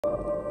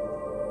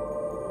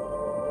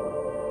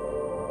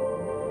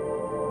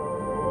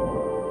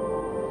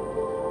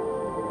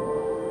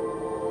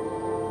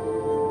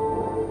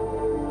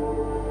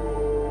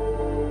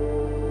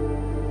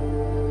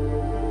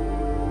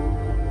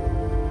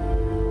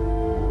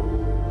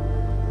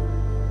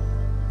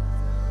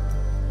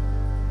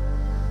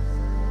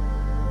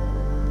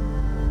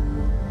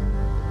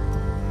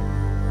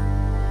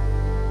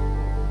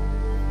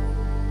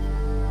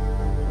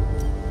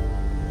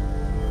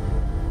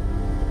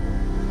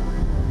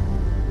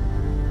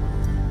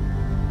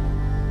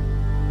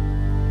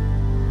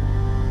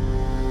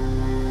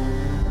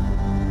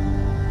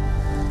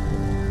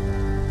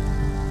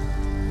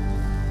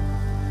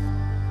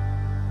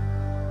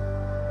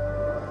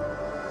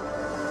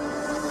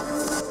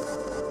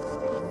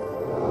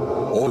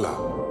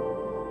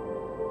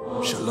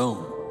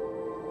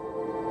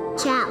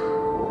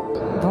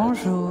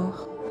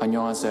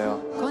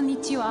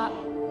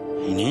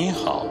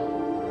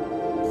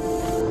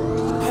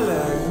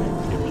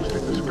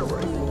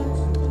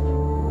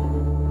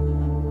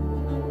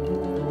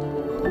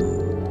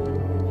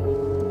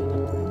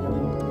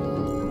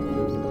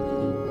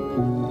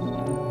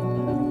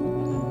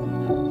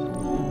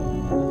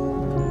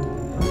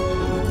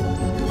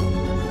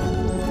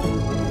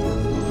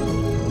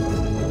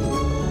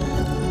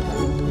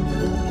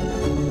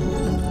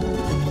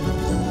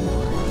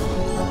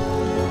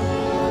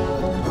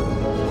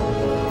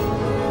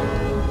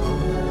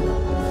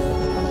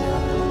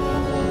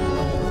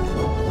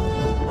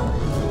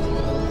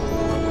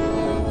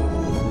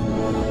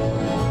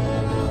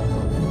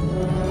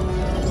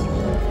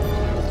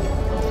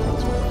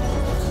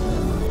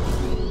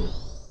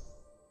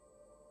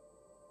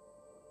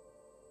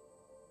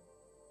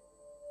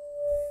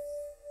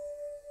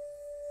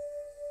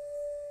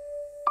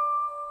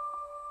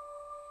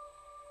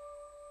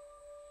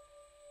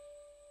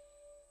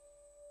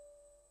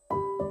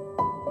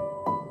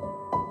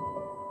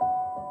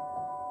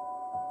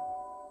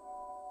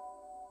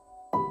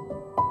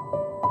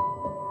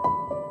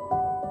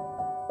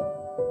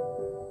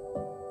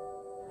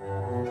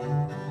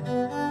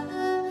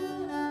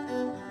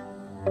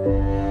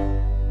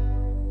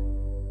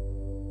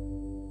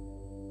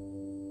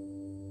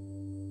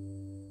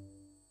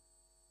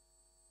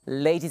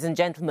Ladies and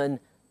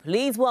gentlemen,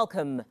 please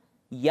welcome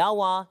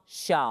Yawa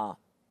Shah.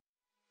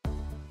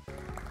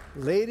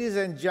 Ladies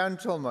and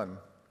gentlemen,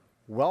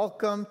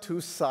 welcome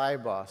to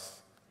Sibos.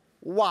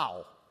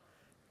 Wow!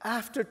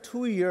 After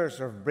 2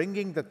 years of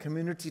bringing the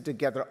community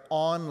together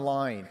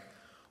online,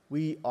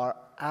 we are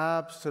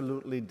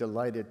absolutely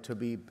delighted to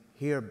be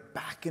here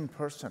back in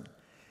person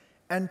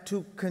and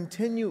to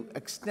continue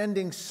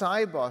extending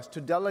Sibos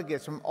to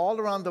delegates from all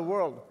around the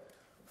world,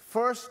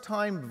 first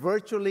time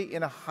virtually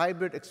in a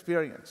hybrid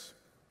experience.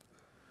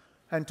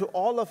 And to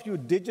all of you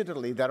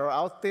digitally that are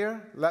out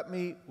there, let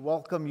me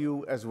welcome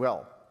you as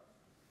well.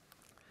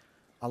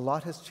 A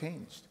lot has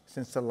changed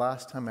since the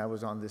last time I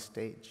was on this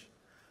stage.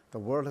 The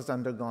world has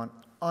undergone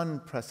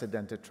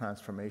unprecedented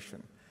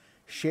transformation,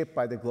 shaped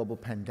by the global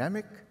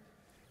pandemic,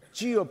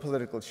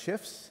 geopolitical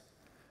shifts,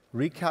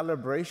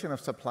 recalibration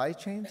of supply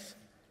chains,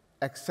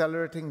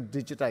 accelerating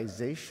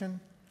digitization,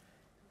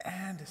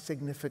 and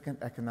significant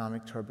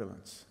economic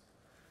turbulence.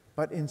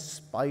 But in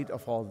spite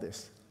of all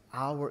this,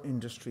 our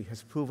industry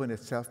has proven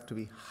itself to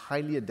be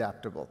highly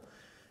adaptable,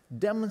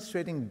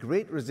 demonstrating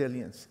great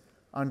resilience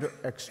under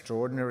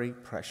extraordinary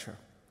pressure,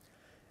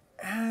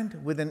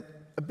 and with an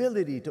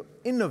ability to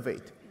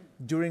innovate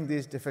during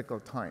these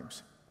difficult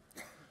times.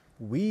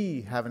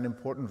 We have an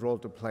important role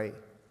to play,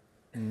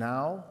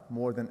 now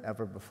more than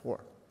ever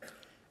before.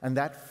 And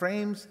that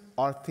frames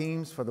our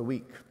themes for the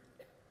week.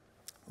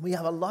 We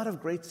have a lot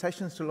of great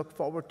sessions to look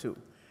forward to.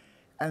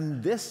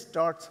 And this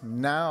starts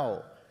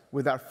now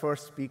with our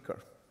first speaker.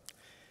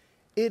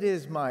 It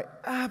is my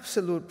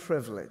absolute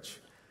privilege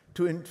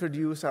to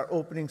introduce our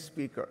opening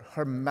speaker,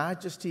 Her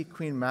Majesty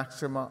Queen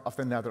Máxima of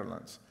the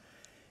Netherlands.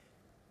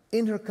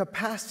 In her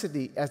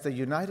capacity as the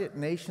United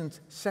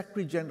Nations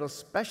Secretary General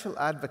Special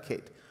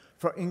Advocate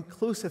for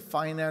Inclusive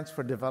Finance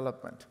for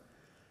Development,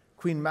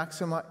 Queen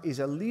Máxima is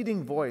a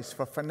leading voice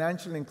for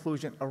financial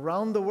inclusion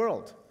around the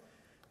world,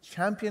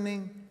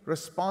 championing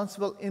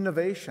responsible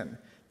innovation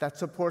that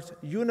supports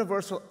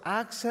universal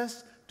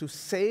access to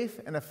safe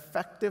and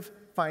effective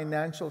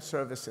financial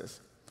services.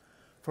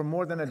 For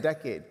more than a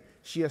decade,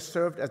 she has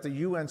served as the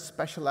UN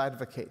Special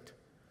Advocate,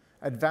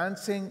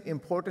 advancing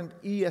important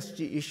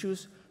ESG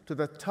issues to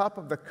the top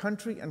of the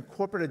country and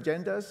corporate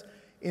agendas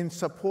in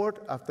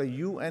support of the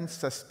UN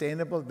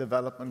Sustainable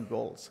Development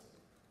Goals.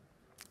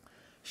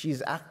 She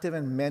is active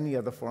in many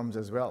other forums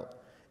as well,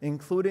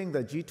 including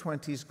the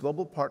G20's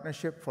Global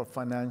Partnership for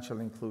Financial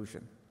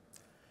Inclusion,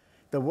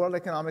 the World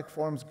Economic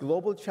Forum's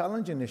Global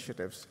Challenge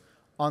initiatives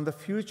on the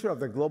future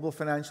of the global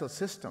financial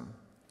system,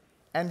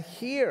 and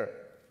here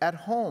at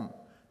home,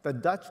 the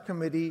Dutch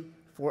Committee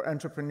for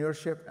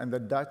Entrepreneurship and the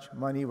Dutch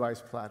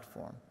MoneyWise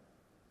platform.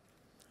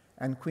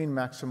 And Queen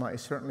Máxima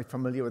is certainly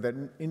familiar with that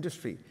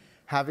industry,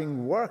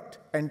 having worked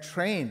and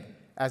trained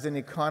as an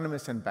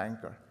economist and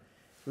banker.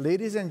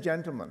 Ladies and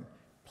gentlemen,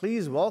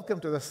 please welcome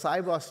to the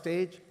Sibos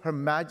stage Her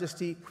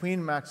Majesty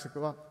Queen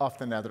Máxima of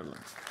the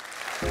Netherlands.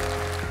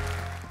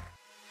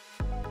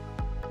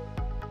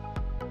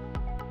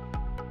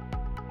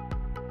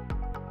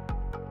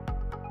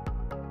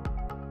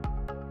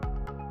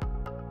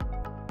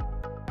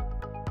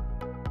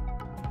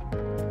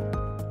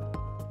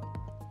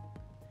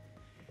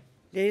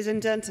 Ladies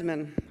and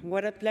gentlemen,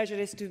 what a pleasure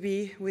it is to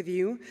be with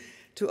you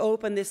to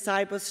open this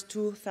Sibos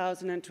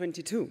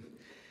 2022.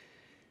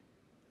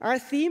 Our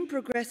theme,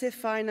 Progressive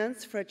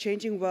Finance for a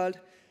Changing World,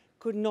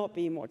 could not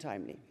be more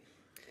timely.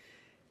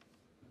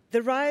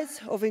 The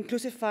rise of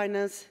inclusive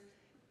finance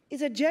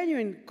is a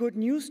genuine good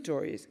news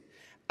story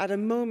at a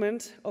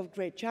moment of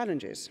great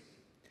challenges.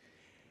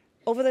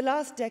 Over the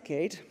last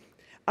decade,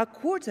 a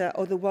quarter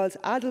of the world's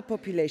adult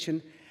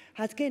population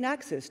has gained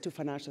access to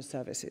financial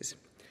services.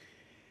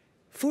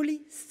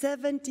 Fully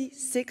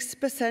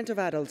 76% of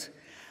adults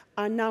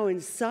are now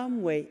in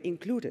some way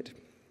included.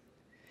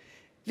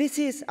 This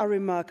is a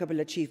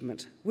remarkable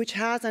achievement, which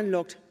has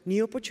unlocked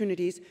new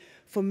opportunities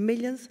for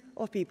millions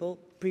of people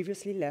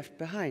previously left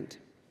behind.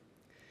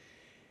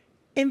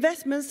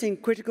 Investments in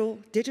critical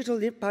digital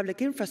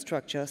public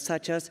infrastructure,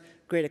 such as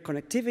greater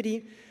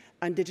connectivity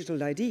and digital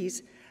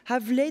IDs,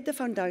 have laid the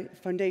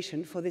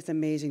foundation for this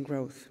amazing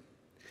growth.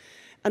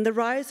 And the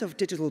rise of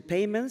digital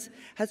payments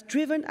has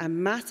driven a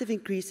massive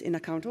increase in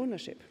account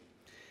ownership.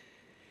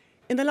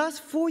 In the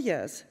last 4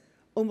 years,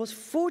 almost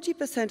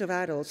 40% of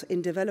adults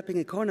in developing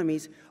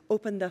economies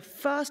open their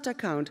first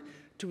account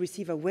to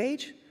receive a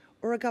wage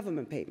or a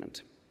government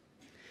payment.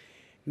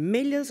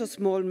 Millions of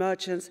small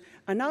merchants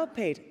are now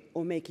paid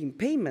or making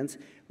payments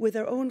with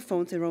their own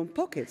phones in their own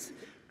pockets,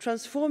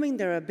 transforming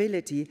their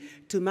ability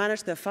to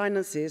manage their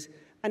finances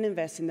and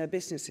invest in their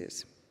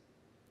businesses.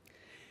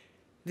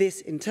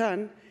 This, in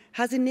turn,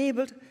 has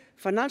enabled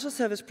financial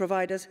service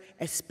providers,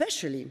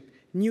 especially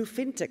new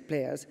fintech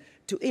players,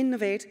 to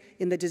innovate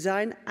in the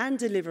design and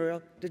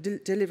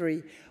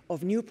delivery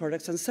of new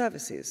products and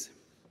services.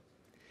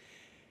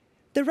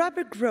 The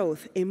rapid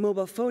growth in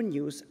mobile phone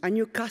use and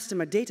new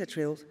customer data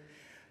trails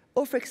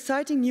offer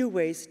exciting new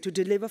ways to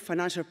deliver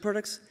financial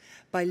products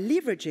by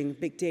leveraging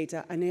big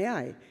data and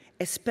AI,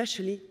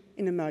 especially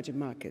in emerging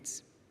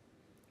markets.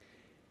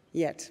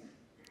 Yet,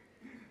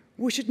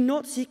 we should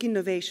not seek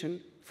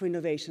innovation for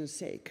innovation's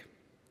sake.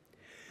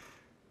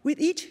 With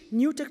each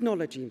new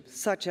technology,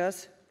 such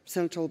as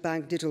central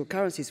bank digital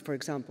currencies, for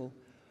example,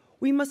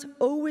 we must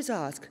always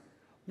ask,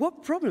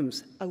 what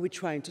problems are we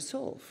trying to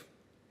solve?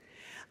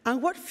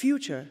 And what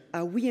future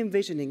are we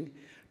envisioning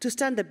to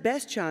stand the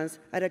best chance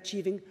at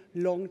achieving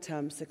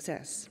long-term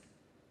success?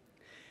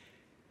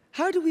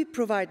 How do we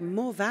provide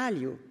more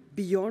value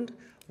beyond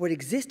what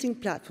existing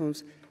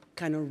platforms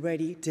can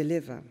already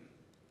deliver?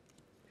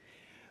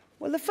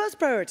 Well, the first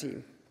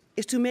priority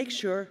is to make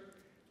sure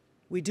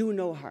we do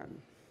no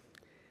harm.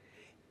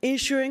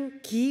 Ensuring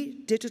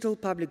key digital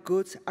public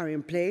goods are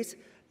in place,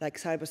 like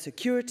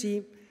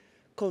cybersecurity,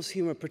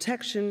 consumer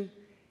protection,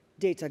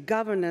 data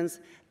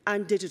governance,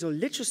 and digital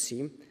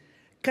literacy,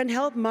 can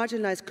help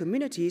marginalized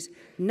communities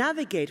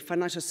navigate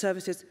financial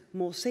services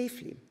more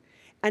safely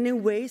and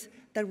in ways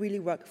that really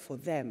work for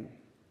them.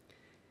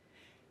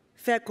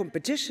 Fair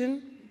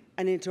competition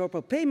and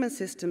interoperable payment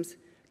systems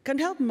can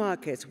help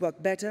markets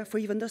work better for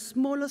even the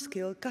smaller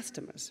scale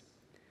customers.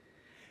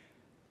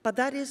 But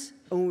that is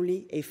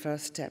only a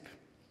first step.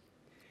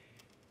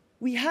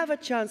 We have a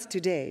chance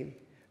today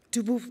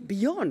to move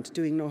beyond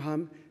doing no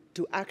harm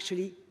to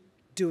actually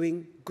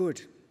doing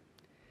good.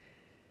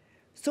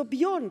 So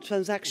beyond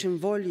transaction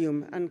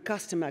volume and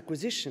customer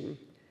acquisition,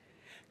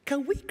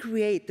 can we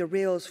create the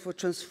rails for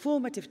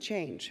transformative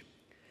change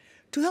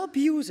to help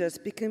users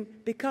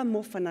become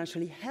more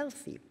financially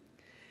healthy?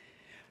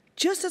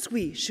 Just as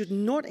we should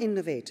not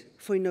innovate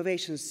for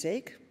innovation's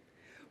sake,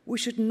 we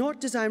should not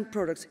design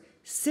products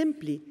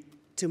simply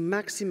to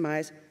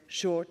maximize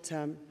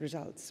short-term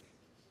results.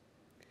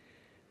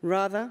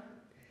 Rather,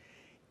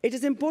 it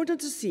is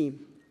important to see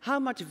how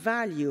much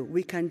value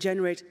we can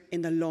generate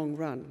in the long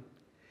run.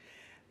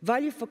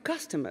 Value for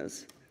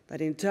customers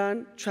that in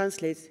turn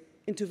translates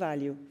into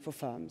value for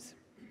firms.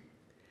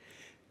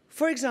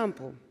 For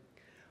example,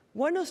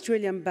 one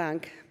Australian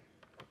bank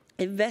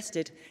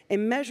invested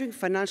in measuring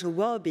financial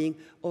well-being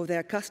of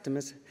their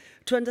customers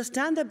to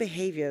understand their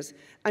behaviors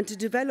and to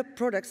develop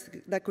products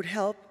that could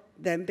help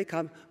them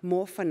become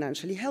more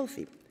financially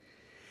healthy.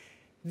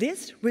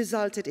 This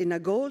resulted in a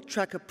goal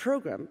tracker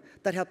program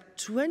that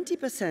helped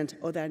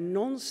 20% of their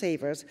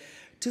non-savers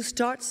to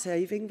start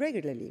saving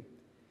regularly.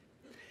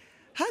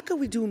 How can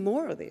we do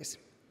more of this?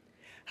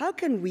 How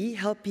can we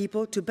help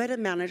people to better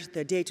manage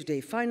their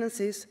day-to-day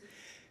finances,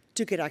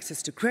 to get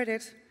access to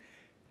credit,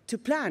 to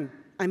plan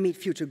and meet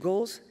future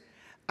goals,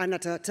 and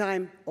at a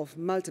time of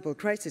multiple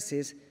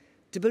crises,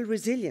 to build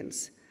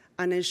resilience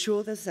and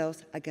ensure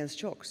themselves against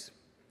shocks?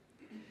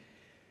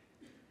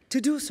 To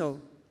do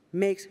so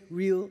makes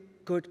real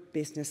good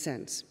business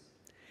sense.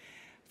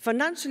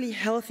 Financially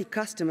healthy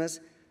customers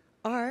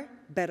are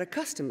better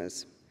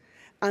customers,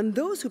 and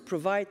those who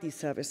provide these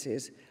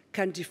services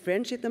can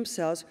differentiate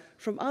themselves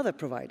from other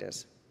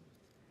providers.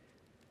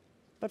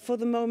 But for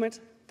the moment,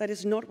 that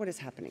is not what is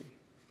happening.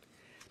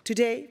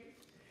 Today,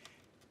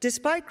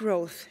 despite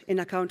growth in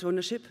account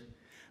ownership,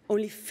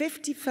 only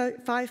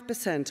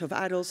 55% of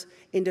adults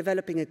in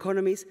developing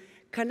economies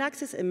can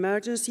access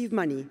emergency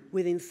money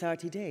within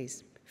 30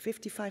 days,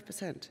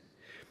 55%.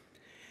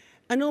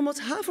 And almost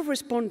half of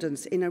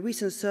respondents in a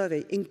recent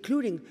survey,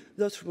 including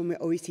those from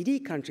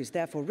OECD countries,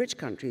 therefore rich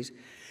countries,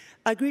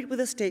 agreed with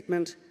the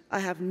statement, "I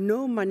have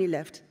no money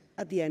left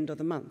at the end of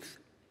the month."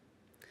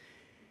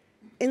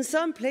 In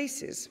some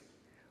places,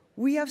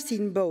 we have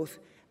seen both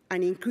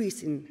an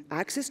increase in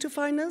access to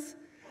finance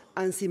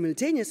and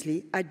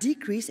simultaneously a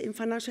decrease in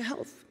financial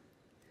health.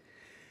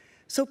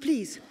 So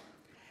please,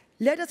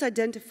 let us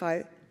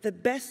identify the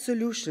best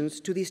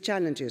solutions to these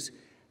challenges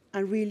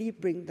and really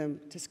bring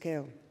them to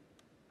scale.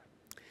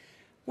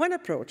 One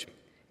approach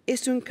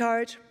is to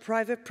encourage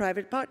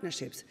private-private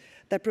partnerships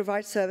that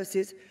provide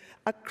services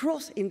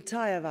across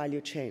entire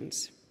value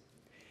chains.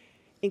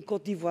 In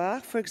Côte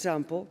d'Ivoire, for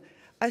example,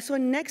 I saw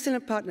an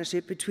excellent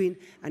partnership between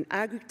an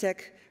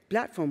agri-tech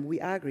platform, We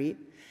Agri,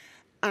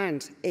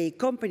 and a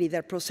company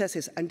that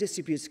processes and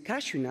distributes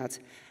cashew nuts,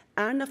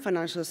 and a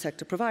financial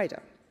sector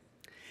provider.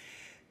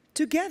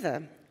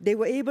 Together, they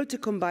were able to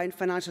combine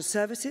financial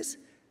services,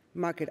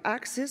 market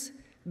access,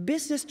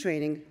 business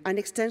training, and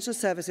extension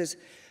services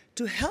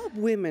to help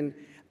women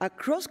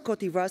across Côte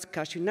d'Ivoire's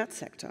cashew nut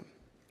sector.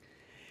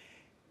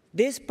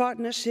 This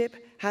partnership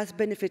has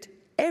benefited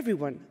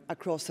everyone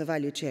across the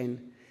value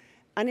chain,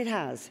 and it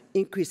has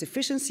increased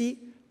efficiency,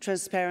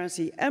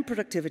 transparency, and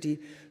productivity,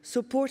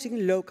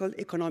 supporting local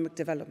economic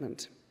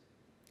development.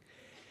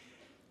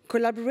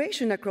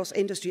 Collaboration across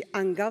industry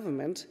and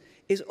government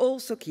is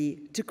also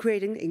key to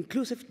creating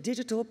inclusive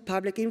digital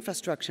public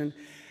infrastructure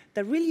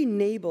that really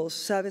enables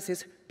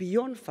services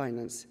beyond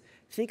finance.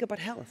 Think about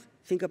health,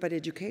 think about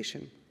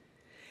education.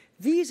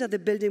 These are the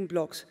building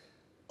blocks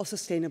of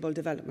sustainable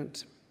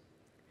development.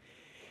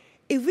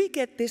 If we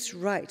get this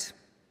right,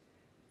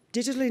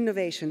 digital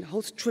innovation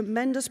holds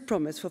tremendous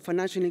promise for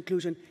financial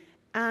inclusion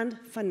and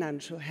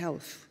financial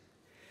health.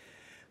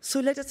 So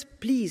let us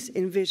please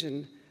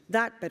envision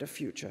that better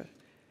future,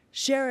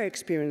 share our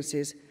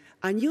experiences,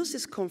 and use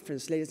this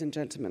conference, ladies and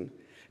gentlemen,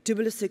 to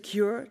build a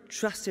secure,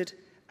 trusted,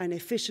 and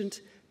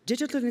efficient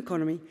digital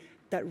economy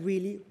that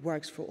really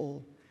works for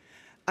all.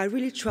 I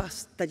really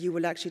trust that you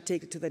will actually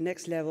take it to the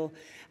next level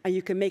and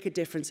you can make a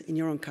difference in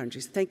your own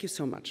countries. Thank you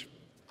so much.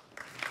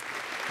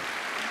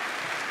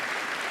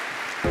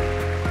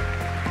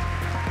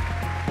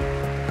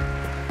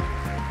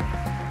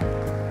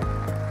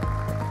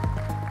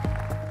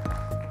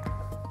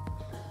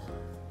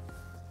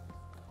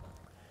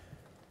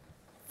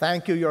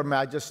 Thank you, Your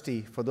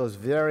Majesty, for those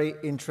very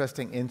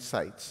interesting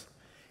insights.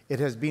 It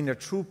has been a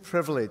true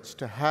privilege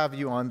to have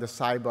you on the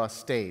Sibos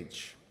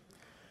stage.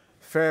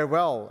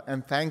 Farewell,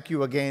 and thank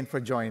you again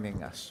for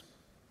joining us.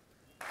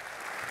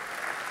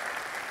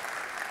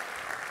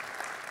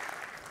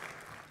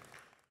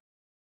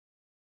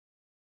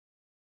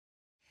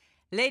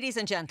 Ladies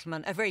and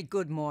gentlemen, a very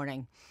good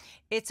morning.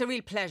 It's a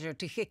real pleasure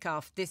to kick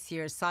off this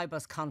year's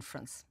Sibos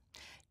conference.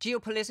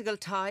 Geopolitical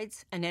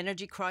tides, an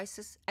energy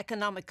crisis,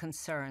 economic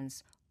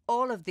concerns,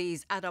 all of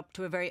these add up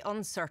to a very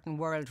uncertain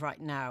world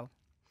right now.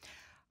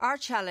 Our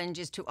challenge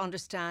is to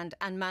understand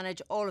and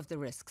manage all of the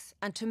risks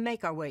and to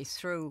make our way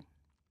through.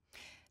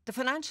 The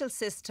financial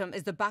system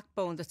is the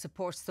backbone that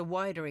supports the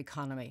wider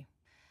economy,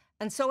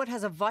 and so it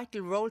has a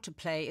vital role to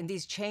play in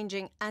these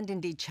changing and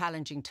indeed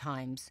challenging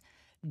times,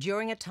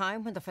 during a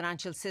time when the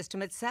financial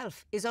system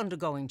itself is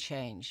undergoing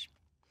change.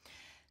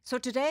 So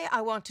today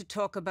I want to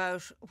talk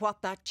about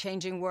what that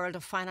changing world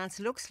of finance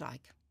looks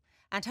like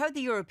and how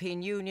the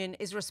European Union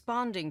is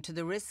responding to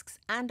the risks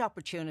and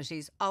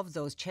opportunities of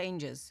those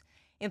changes,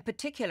 in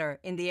particular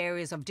in the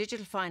areas of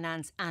digital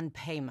finance and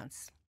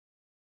payments.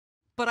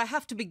 But I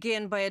have to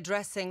begin by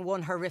addressing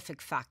one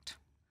horrific fact.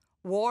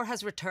 War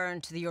has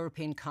returned to the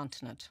European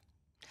continent.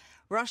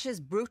 Russia's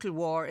brutal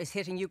war is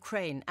hitting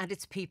Ukraine and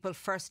its people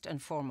first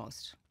and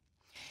foremost.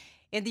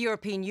 In the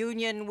European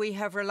Union, we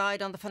have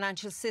relied on the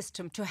financial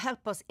system to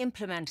help us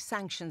implement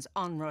sanctions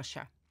on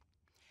Russia.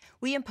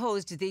 We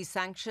imposed these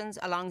sanctions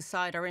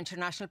alongside our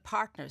international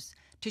partners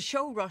to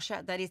show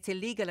Russia that its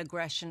illegal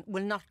aggression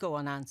will not go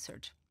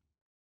unanswered.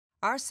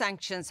 Our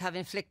sanctions have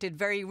inflicted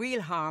very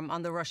real harm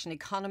on the Russian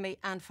economy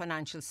and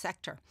financial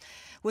sector,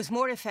 with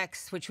more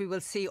effects which we will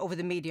see over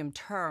the medium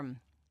term.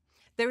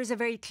 There is a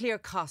very clear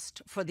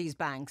cost for these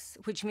banks,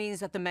 which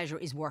means that the measure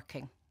is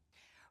working.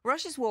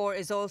 Russia's war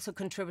is also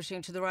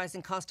contributing to the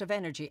rising cost of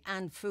energy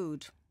and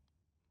food.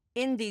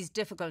 In these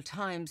difficult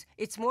times,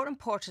 it's more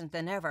important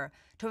than ever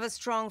to have a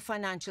strong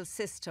financial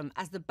system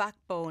as the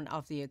backbone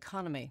of the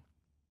economy.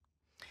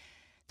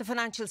 The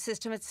financial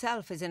system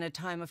itself is in a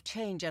time of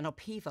change and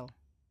upheaval.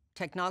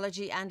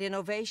 Technology and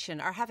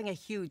innovation are having a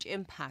huge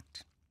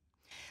impact.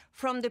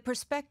 From the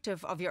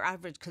perspective of your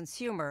average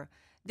consumer,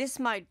 this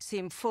might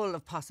seem full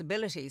of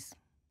possibilities.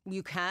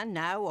 You can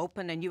now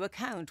open a new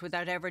account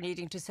without ever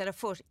needing to set a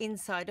foot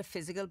inside a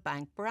physical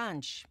bank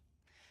branch.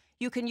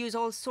 You can use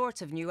all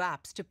sorts of new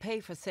apps to pay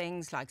for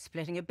things like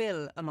splitting a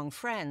bill among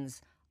friends,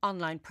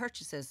 online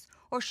purchases,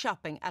 or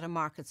shopping at a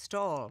market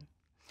stall.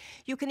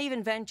 You can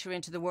even venture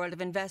into the world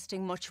of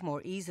investing much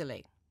more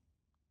easily.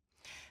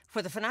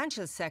 For the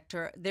financial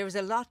sector, there is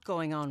a lot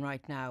going on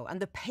right now, and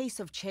the pace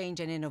of change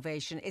and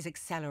innovation is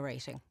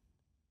accelerating.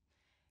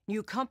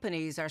 New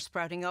companies are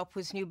sprouting up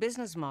with new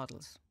business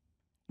models.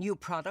 New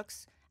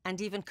products and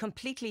even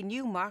completely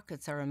new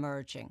markets are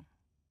emerging.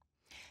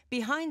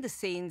 Behind the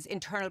scenes,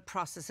 internal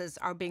processes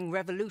are being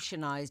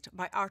revolutionized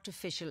by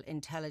artificial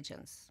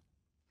intelligence.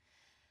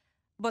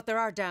 But there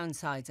are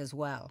downsides as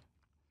well.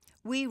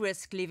 We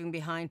risk leaving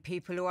behind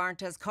people who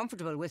aren't as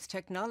comfortable with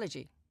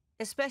technology,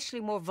 especially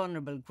more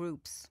vulnerable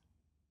groups.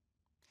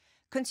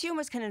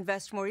 Consumers can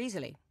invest more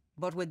easily,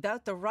 but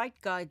without the right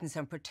guidance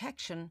and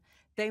protection,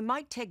 they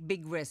might take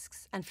big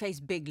risks and face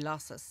big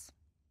losses.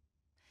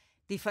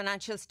 The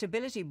Financial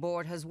Stability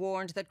Board has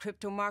warned that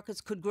crypto markets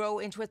could grow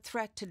into a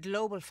threat to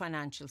global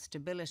financial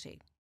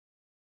stability.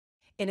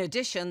 In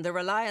addition, the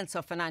reliance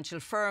of financial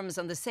firms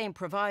on the same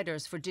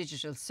providers for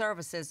digital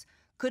services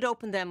could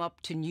open them up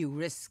to new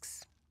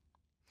risks.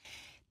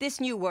 This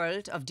new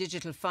world of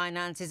digital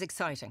finance is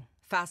exciting,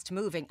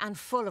 fast-moving and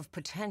full of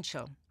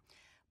potential.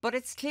 But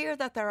it's clear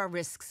that there are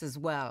risks as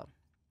well.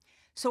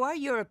 So our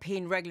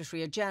European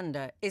regulatory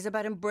agenda is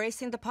about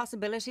embracing the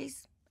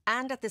possibilities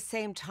and at the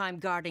same time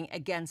guarding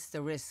against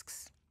the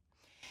risks.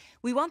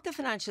 We want the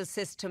financial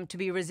system to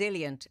be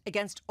resilient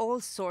against all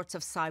sorts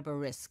of cyber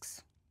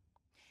risks.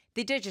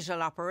 The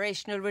Digital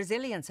Operational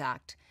Resilience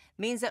Act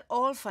means that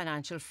all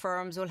financial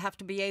firms will have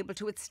to be able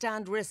to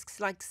withstand risks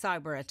like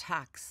cyber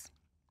attacks.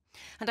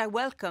 And I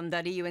welcome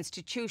that EU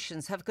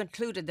institutions have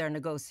concluded their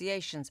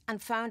negotiations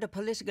and found a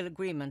political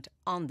agreement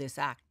on this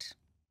act.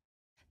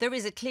 There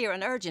is a clear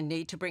and urgent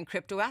need to bring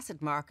crypto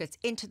asset markets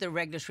into the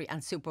regulatory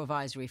and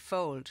supervisory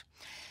fold.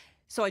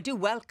 So I do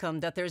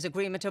welcome that there is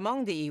agreement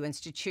among the EU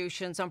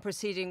institutions on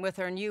proceeding with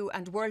our new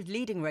and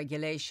world-leading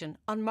regulation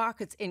on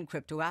markets in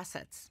crypto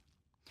assets.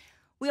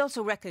 We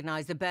also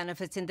recognise the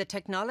benefits in the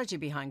technology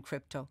behind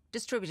crypto,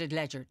 distributed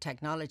ledger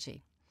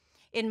technology.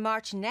 In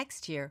March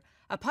next year,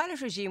 a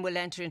pilot regime will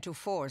enter into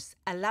force,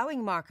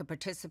 allowing market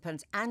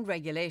participants and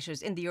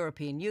regulators in the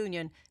European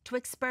Union to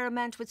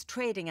experiment with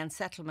trading and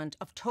settlement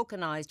of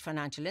tokenised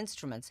financial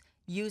instruments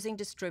using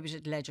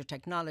distributed ledger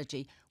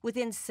technology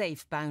within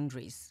safe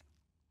boundaries.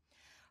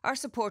 Our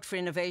support for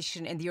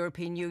innovation in the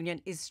European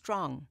Union is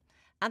strong,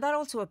 and that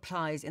also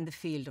applies in the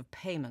field of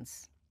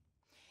payments.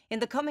 In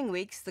the coming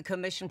weeks, the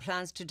Commission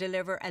plans to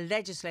deliver a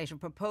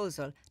legislative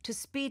proposal to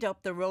speed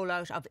up the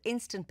rollout of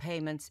instant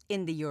payments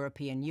in the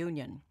European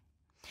Union.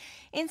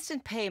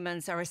 Instant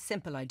payments are a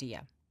simple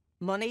idea.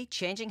 Money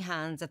changing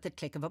hands at the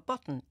click of a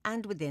button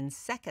and within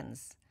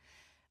seconds.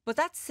 But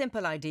that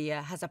simple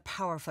idea has a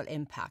powerful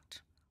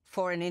impact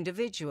for an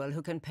individual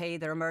who can pay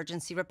their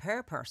emergency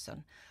repair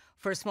person,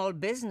 for a small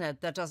business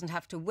that doesn't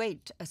have to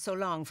wait so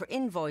long for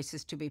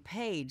invoices to be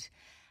paid,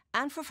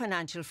 and for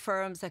financial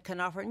firms that can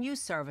offer new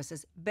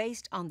services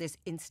based on this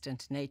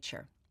instant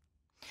nature.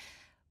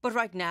 But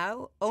right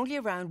now, only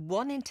around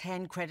 1 in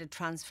 10 credit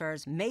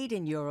transfers made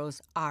in euros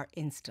are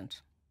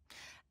instant.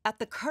 At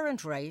the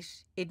current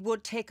rate, it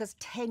would take us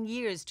 10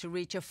 years to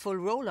reach a full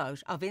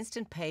rollout of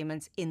instant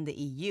payments in the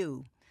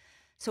EU.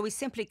 So we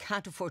simply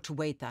can't afford to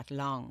wait that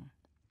long.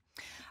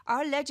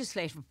 Our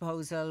legislative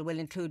proposal will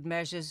include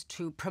measures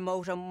to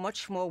promote a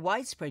much more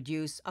widespread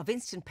use of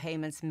instant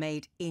payments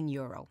made in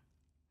euro.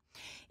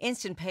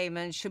 Instant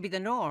payments should be the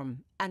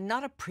norm and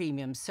not a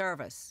premium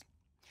service.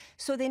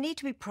 So they need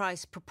to be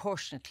priced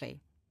proportionately,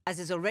 as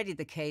is already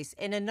the case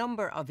in a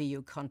number of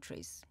EU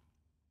countries.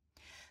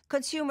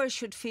 Consumers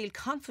should feel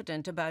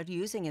confident about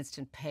using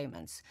instant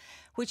payments,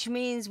 which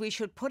means we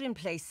should put in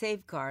place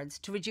safeguards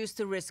to reduce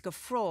the risk of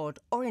fraud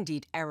or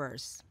indeed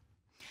errors.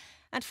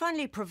 And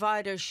finally,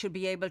 providers should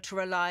be able to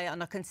rely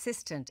on a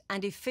consistent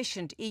and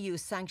efficient EU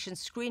sanction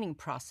screening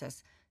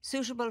process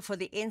suitable for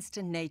the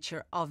instant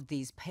nature of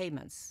these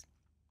payments.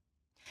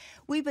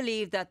 We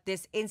believe that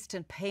this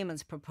instant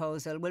payments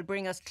proposal will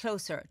bring us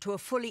closer to a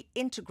fully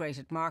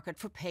integrated market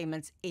for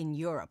payments in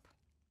Europe.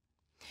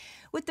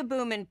 With the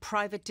boom in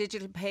private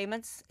digital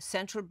payments,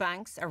 central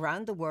banks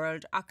around the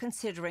world are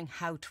considering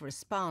how to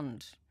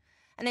respond.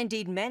 And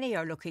indeed, many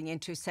are looking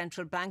into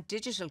central bank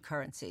digital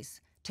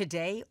currencies.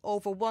 Today,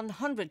 over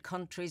 100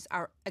 countries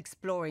are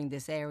exploring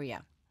this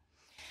area.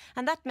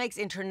 And that makes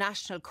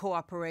international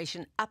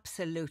cooperation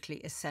absolutely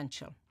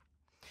essential.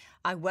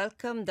 I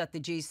welcome that the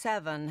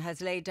G7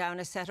 has laid down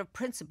a set of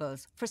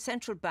principles for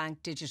central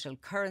bank digital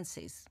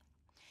currencies.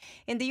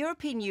 In the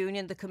European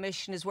Union, the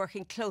Commission is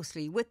working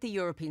closely with the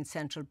European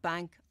Central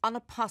Bank on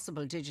a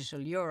possible digital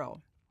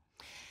euro.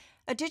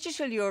 A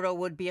digital euro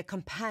would be a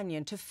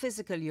companion to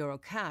physical euro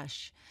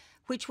cash,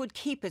 which would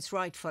keep its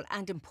rightful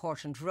and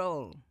important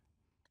role.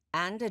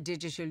 And a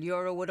digital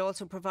euro would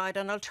also provide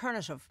an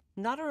alternative,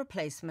 not a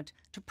replacement,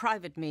 to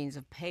private means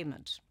of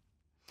payment.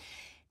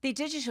 The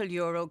digital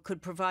euro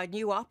could provide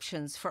new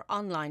options for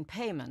online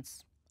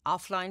payments,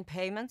 offline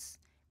payments,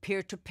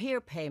 peer-to-peer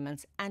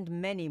payments, and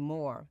many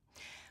more.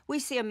 We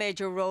see a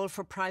major role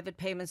for private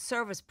payment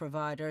service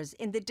providers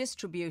in the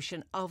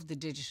distribution of the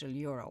digital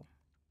euro.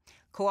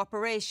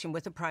 Cooperation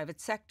with the private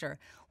sector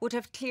would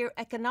have clear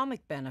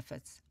economic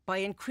benefits by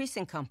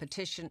increasing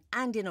competition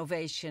and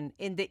innovation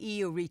in the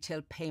EU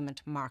retail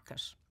payment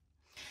market.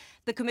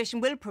 The Commission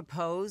will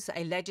propose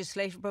a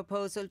legislative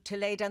proposal to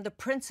lay down the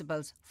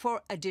principles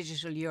for a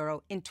digital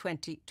euro in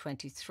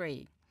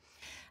 2023.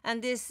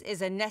 And this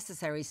is a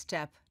necessary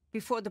step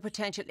before the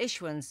potential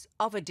issuance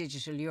of a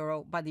digital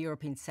euro by the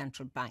European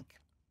Central Bank.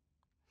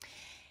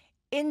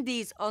 In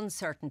these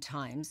uncertain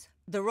times,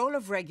 the role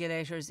of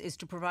regulators is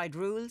to provide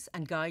rules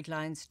and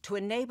guidelines to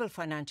enable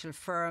financial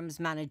firms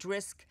manage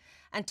risk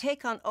and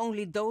take on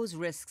only those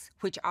risks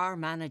which are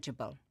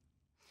manageable.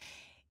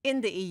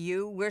 In the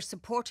EU, we're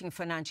supporting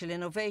financial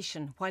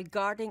innovation while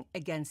guarding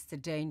against the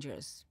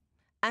dangers.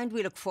 And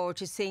we look forward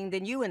to seeing the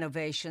new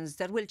innovations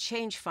that will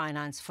change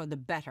finance for the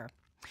better.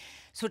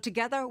 So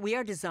together, we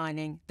are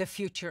designing the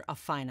future of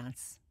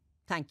finance.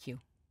 Thank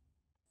you.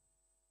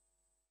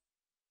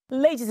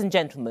 Ladies and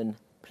gentlemen,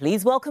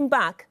 please welcome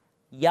back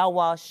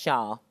Yawa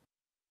Shah.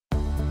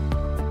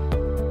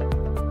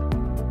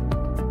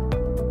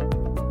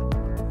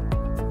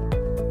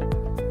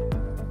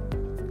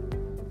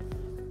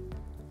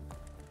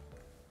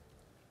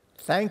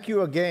 Thank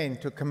you again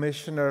to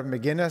Commissioner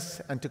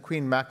McGuinness and to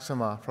Queen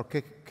Máxima for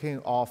kicking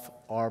off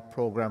our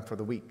program for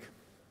the week.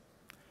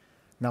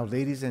 Now,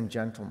 ladies and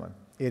gentlemen,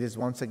 it is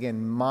once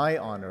again my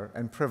honor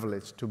and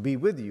privilege to be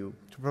with you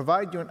to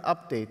provide you an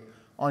update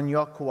on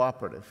your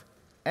cooperative.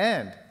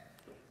 And,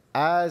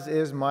 as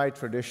is my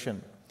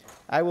tradition,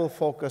 I will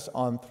focus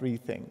on 3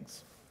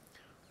 things.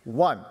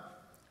 1,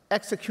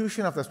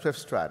 execution of the SWIFT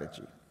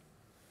strategy.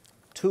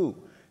 2,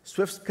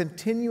 SWIFT's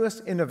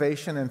continuous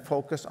innovation and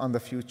focus on the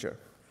future.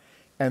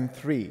 And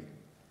 3,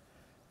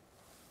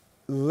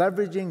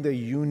 leveraging the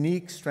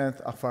unique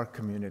strength of our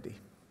community.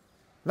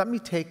 Let me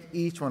take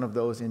each one of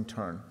those in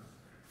turn.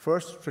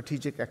 First,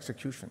 strategic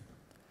execution.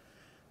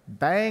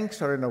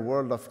 Banks are in a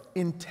world of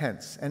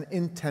intense and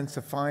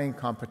intensifying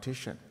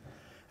competition,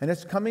 and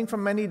it's coming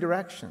from many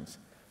directions.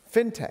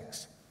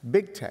 Fintechs,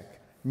 big tech,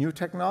 new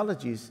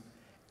technologies,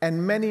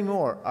 and many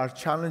more are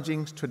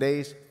challenging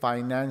today's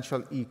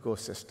financial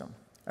ecosystem.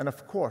 And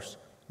of course,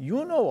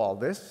 you know all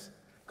this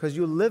because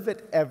you live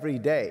it every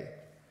day.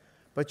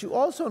 But you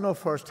also know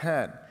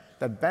firsthand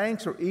that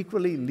banks are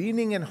equally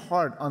leaning in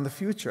hard on the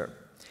future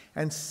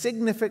and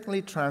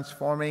significantly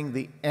transforming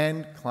the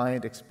end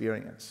client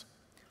experience.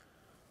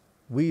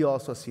 We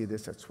also see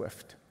this at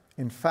SWIFT.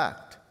 In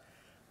fact,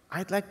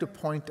 I'd like to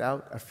point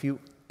out a few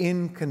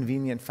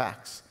inconvenient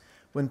facts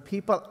when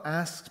people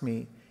ask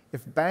me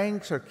if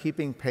banks are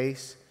keeping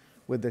pace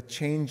with the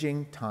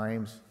changing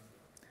times.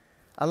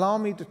 Allow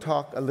me to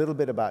talk a little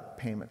bit about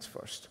payments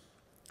first.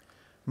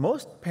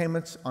 Most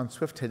payments on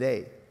SWIFT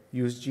today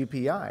use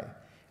GPI,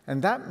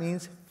 and that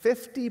means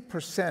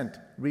 50%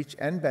 reach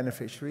end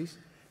beneficiaries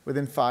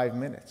within 5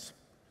 minutes.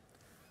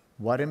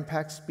 What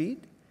impacts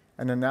speed?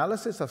 An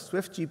analysis of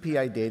SWIFT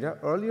GPI data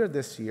earlier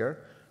this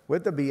year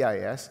with the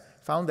BIS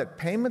found that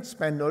payments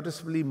spend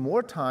noticeably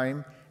more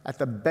time at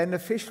the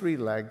beneficiary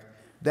leg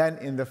than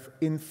in the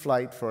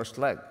in-flight first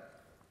leg.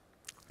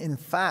 In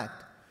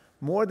fact,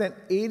 more than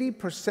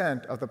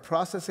 80% of the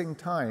processing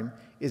time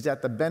is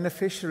at the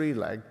beneficiary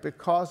leg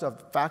because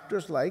of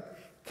factors like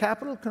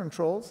capital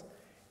controls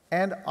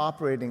and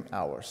operating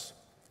hours.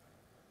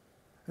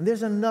 And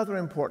there's another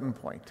important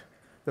point.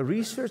 The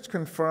research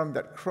confirmed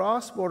that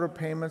cross-border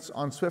payments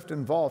on SWIFT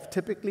involve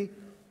typically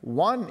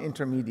one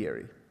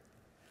intermediary,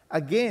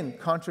 again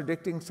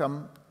contradicting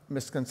some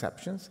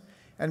misconceptions,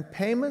 and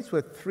payments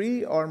with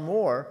 3 or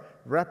more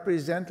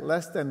represent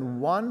less than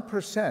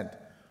 1%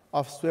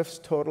 of SWIFT's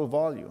total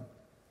volume.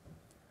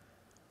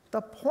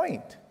 The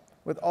point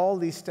with all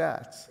these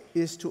stats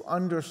is to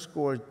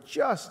underscore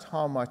just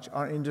how much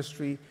our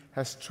industry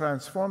has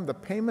transformed the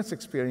payments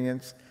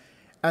experience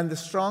and the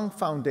strong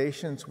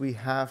foundations we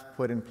have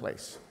put in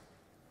place.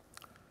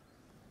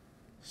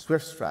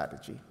 SWIFT's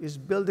strategy is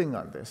building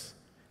on this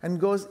and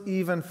goes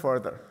even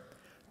further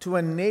to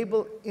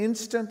enable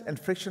instant and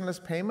frictionless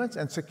payments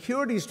and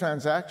securities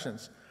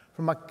transactions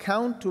from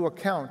account to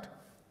account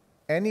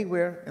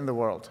anywhere in the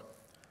world.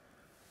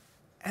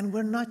 And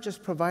we're not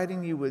just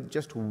providing you with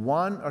just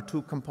 1 or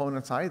 2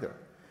 components either,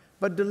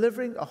 but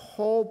delivering a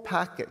whole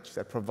package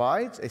that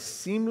provides a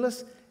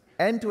seamless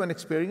end-to-end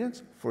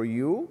experience for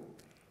you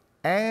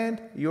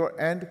and your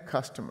end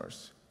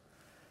customers.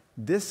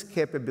 This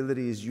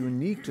capability is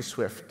unique to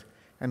SWIFT,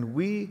 and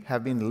we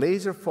have been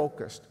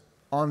laser-focused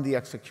on the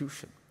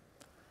execution.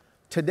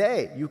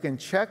 Today, you can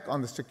check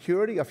on the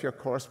security of your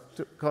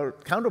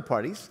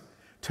counterparties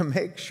to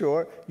make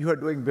sure you are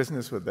doing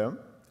business with them.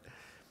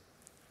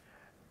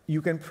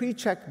 You can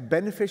pre-check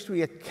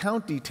beneficiary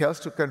account details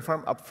to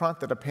confirm upfront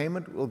that a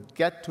payment will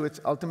get to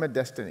its ultimate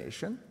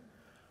destination.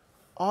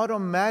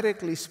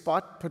 Automatically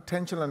spot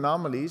potential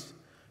anomalies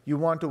you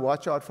want to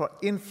watch out for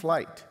in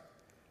flight.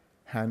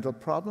 Handle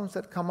problems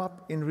that come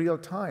up in real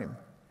time.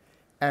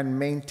 And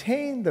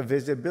maintain the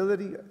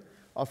visibility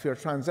of your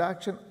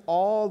transaction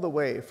all the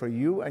way for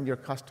you and your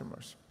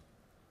customers.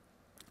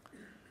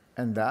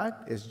 And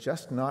that is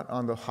just not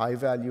on the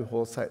high-value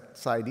wholesale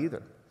side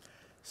either.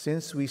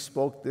 Since we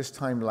spoke this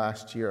time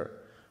last year,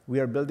 we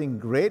are building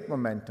great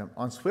momentum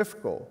on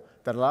SwiftGo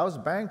that allows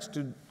banks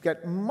to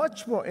get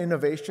much more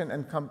innovation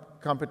and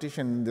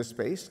competition in this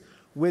space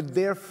with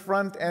their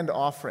front-end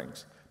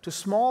offerings to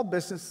small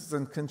businesses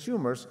and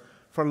consumers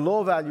for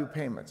low-value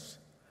payments,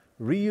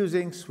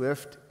 reusing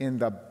SWIFT in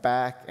the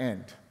back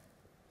end.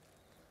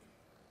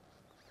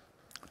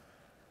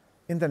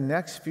 In the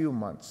next few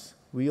months,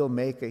 we'll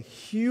make a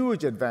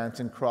huge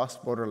advance in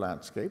cross-border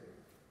landscape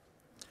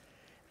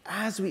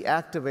as we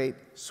activate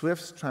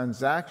SWIFT's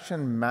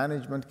transaction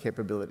management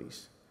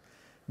capabilities.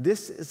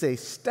 This is a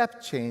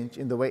step change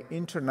in the way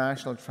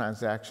international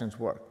transactions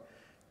work,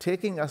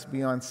 taking us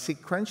beyond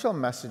sequential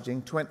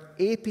messaging to an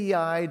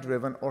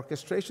API-driven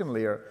orchestration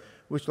layer,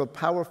 which will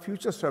power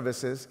future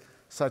services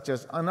such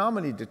as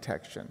anomaly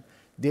detection,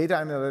 data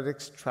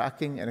analytics,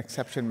 tracking, and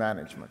exception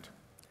management.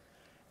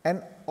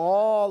 And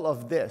all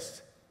of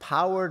this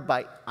powered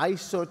by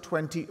ISO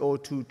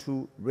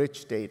 20022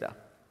 rich data.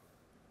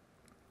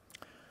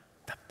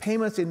 The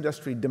payments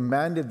industry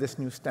demanded this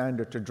new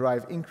standard to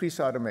drive increased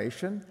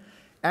automation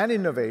and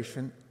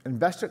innovation and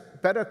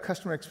better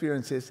customer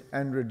experiences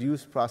and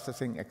reduce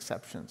processing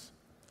exceptions.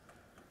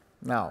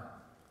 Now,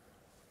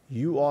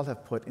 you all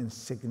have put in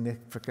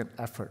significant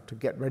effort to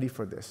get ready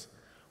for this,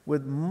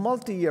 with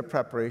multi-year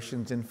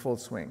preparations in full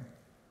swing.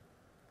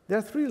 There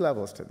are 3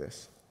 levels to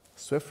this: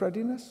 SWIFT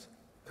readiness,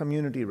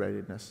 community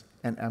readiness,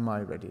 and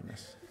MI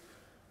readiness.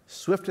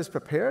 SWIFT is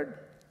prepared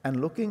and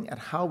looking at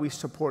how we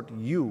support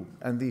you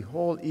and the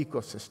whole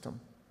ecosystem.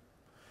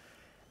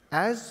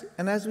 As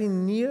we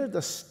near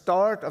the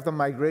start of the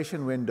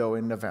migration window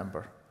in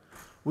November,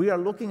 we are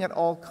looking at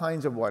all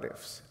kinds of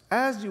what-ifs,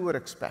 as you would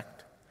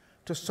expect,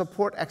 to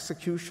support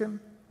execution,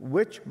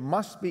 which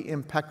must be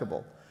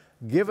impeccable,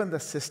 given the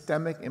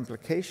systemic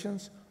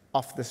implications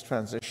of this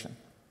transition.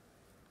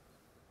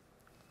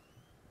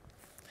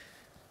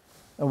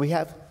 And we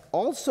have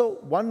also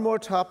one more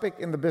topic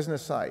in the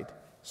business side,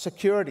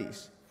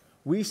 securities.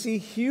 We see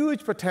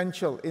huge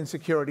potential in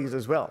securities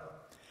as well.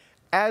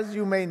 As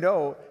you may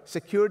know,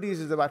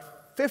 securities is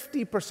about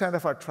 50%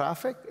 of our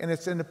traffic, and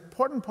it's an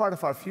important part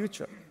of our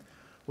future.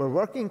 We're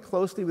working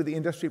closely with the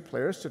industry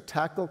players to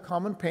tackle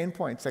common pain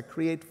points that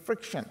create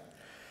friction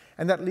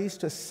and that leads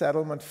to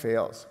settlement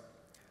fails.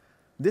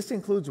 This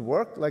includes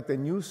work like the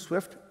new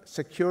SWIFT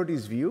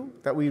Securities View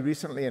that we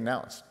recently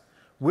announced,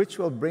 which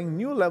will bring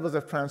new levels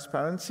of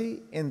transparency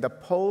in the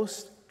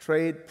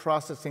post-trade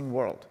processing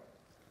world.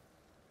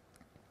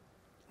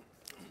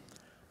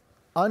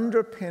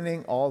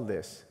 Underpinning all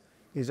this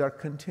is our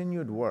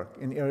continued work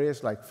in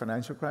areas like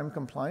financial crime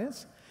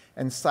compliance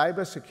and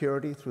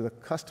cybersecurity through the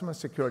Customer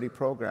Security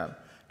Program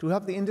to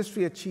help the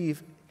industry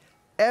achieve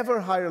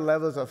ever higher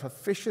levels of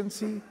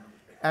efficiency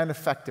and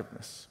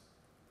effectiveness.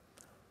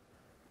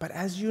 But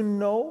as you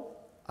know,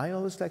 I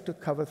always like to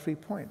cover 3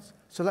 points.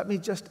 So let me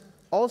just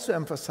also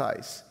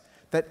emphasize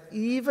that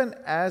even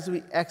as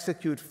we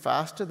execute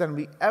faster than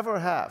we ever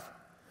have,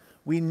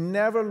 we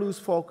never lose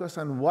focus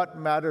on what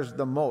matters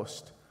the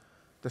most: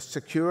 the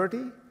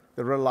security,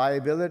 the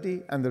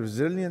reliability, and the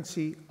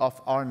resiliency of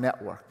our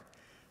network.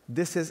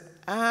 This is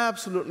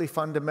absolutely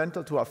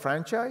fundamental to our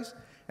franchise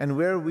and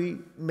where we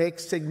make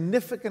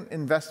significant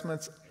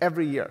investments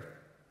every year.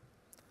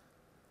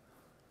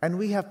 And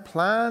we have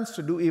plans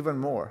to do even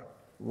more.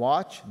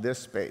 Watch this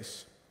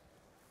space.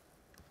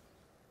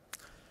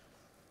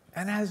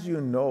 And as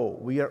you know,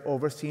 we are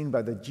overseen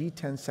by the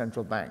G10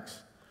 central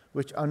banks,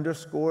 which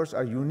underscores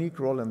our unique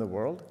role in the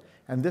world,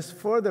 and this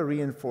further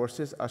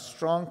reinforces our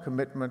strong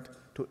commitment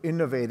to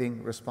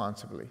innovating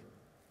responsibly.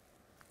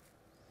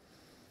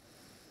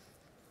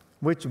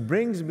 Which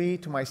brings me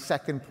to my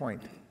second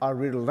point, our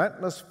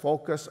relentless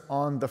focus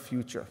on the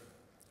future.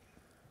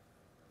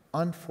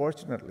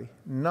 Unfortunately,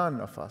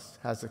 none of us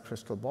has a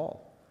crystal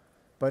ball,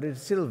 but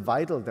it's still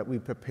vital that we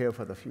prepare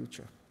for the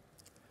future.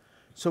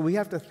 So we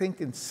have to think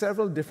in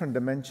several different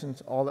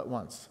dimensions all at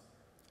once.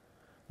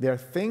 There are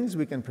things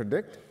we can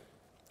predict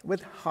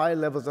with high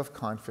levels of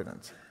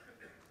confidence.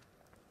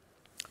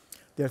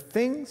 There are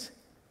things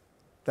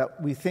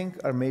that we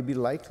think are maybe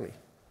likely.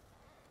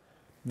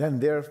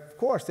 Then of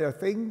course, there are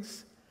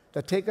things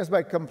that take us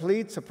by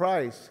complete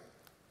surprise,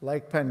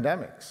 like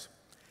pandemics,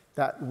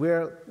 that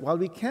while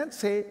we can't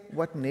say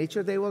what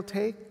nature they will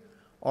take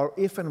or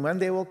if and when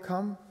they will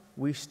come,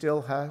 we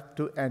still have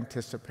to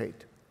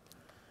anticipate.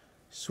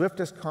 SWIFT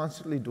is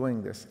constantly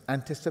doing this,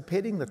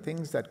 anticipating the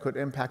things that could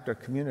impact our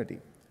community.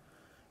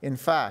 In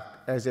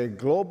fact, as a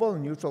global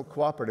neutral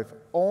cooperative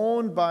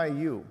owned by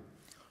you,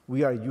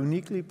 we are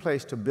uniquely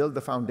placed to build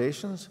the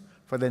foundations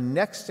for the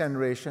next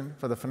generation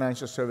for the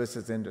financial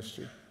services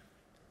industry.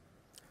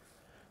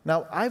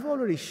 Now, I've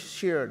already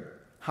shared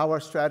how our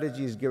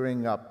strategy is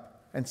gearing up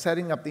and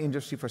setting up the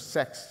industry for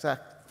success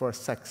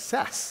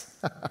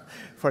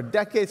for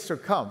decades to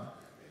come,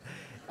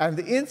 and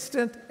the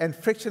instant and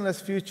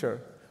frictionless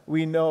future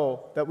we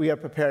know that we are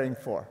preparing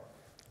for.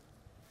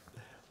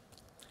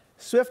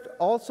 SWIFT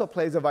also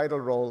plays a vital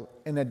role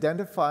in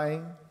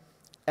identifying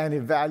and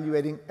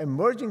evaluating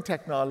emerging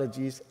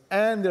technologies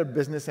and their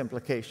business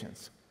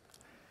implications.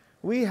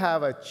 We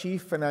have a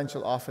chief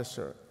financial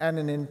officer and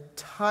an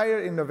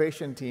entire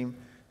innovation team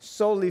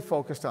solely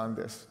focused on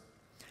this.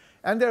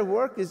 And their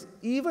work is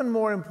even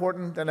more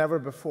important than ever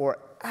before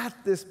at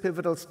this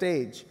pivotal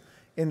stage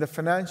in the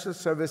financial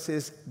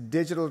services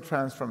digital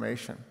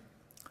transformation.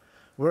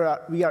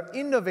 We are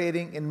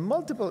innovating in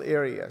multiple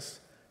areas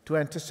to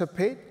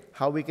anticipate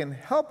how we can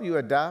help you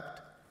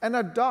adapt and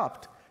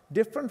adopt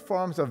different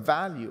forms of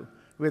value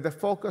with a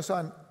focus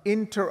on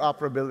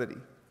interoperability.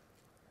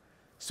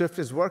 SWIFT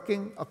is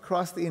working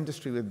across the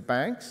industry with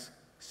banks,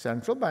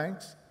 central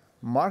banks,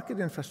 market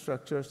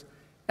infrastructures,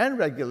 and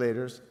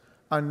regulators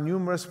on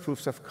numerous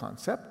proofs of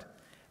concept,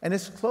 and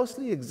is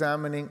closely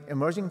examining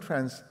emerging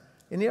trends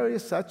in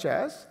areas such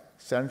as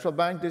central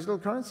bank digital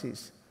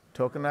currencies,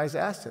 tokenized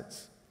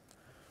assets,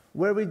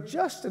 where we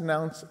just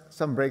announced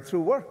some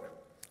breakthrough work,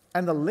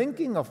 and the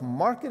linking of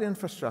market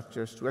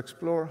infrastructures to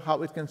explore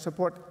how it can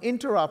support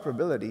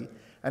interoperability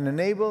and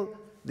enable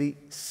the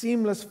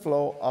seamless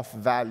flow of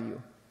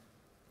value.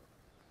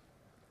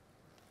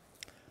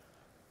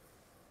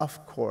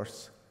 Of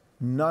course,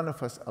 none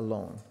of us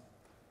alone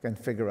can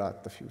figure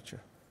out the future.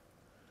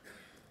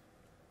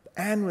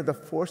 And with the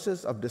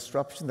forces of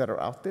disruption that are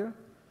out there,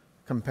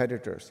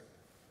 competitors,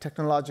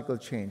 technological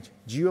change,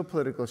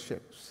 geopolitical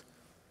shifts,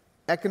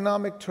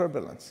 economic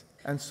turbulence,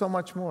 and so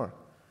much more,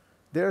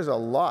 there's a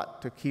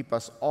lot to keep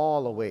us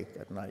all awake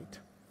at night.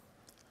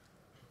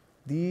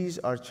 These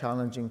are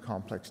challenging,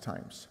 complex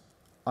times,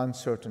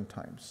 uncertain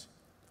times.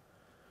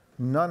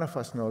 None of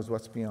us knows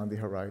what's beyond the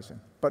horizon,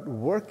 but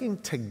working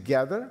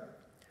together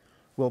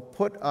will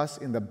put us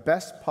in the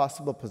best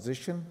possible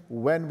position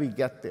when we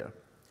get there.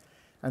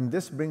 And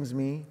this brings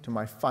me to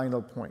my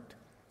final point,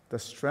 the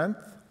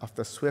strength of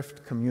the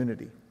SWIFT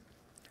community.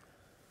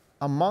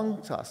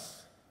 Amongst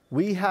us,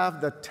 we have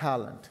the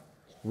talent,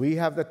 we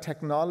have the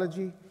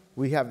technology,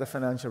 we have the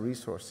financial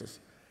resources.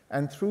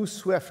 And through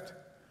SWIFT,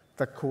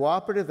 the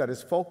cooperative that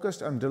is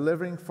focused on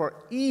delivering for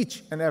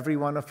each and every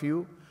one of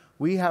you,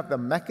 we have the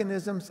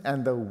mechanisms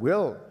and the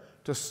will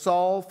to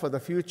solve for the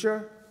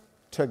future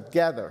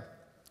together.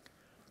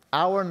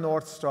 Our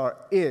North Star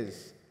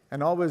is,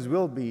 and always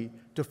will be,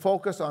 to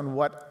focus on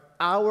what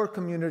our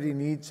community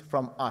needs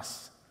from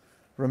us,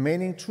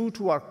 remaining true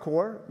to our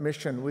core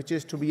mission, which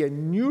is to be a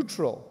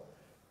neutral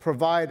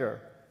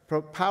provider,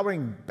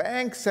 powering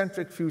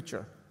bank-centric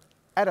future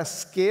at a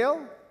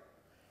scale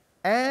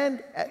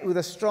and with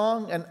a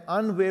strong and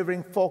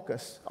unwavering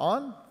focus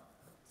on,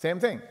 same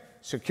thing,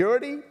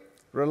 security,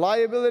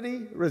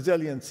 reliability,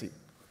 resiliency.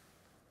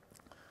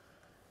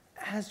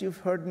 As you've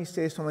heard me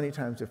say so many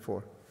times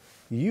before,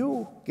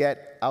 you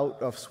get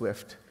out of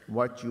SWIFT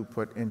what you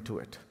put into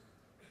it.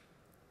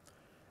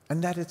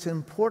 And that it's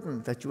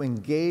important that you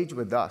engage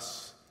with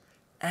us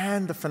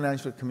and the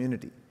financial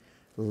community,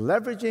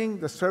 leveraging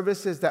the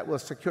services that will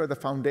secure the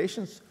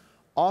foundations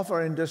of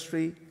our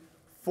industry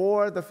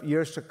for the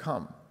years to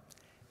come,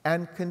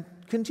 and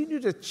continue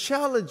to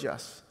challenge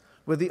us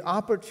with the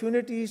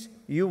opportunities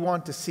you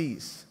want to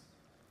seize,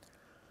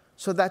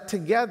 so that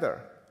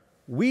together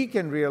we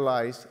can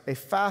realize a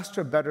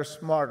faster, better,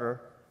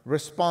 smarter,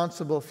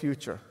 responsible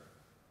future.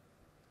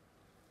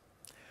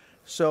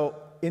 So,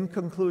 in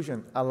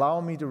conclusion, allow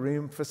me to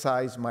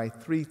reemphasize my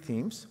 3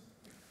 themes: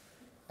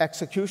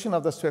 execution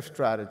of the SWIFT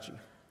strategy,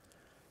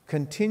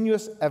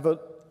 continuous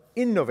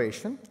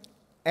innovation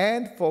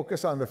and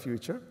focus on the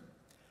future,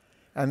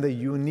 and the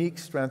unique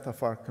strength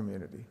of our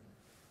community.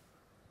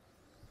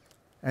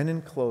 And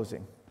in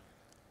closing,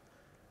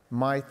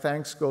 my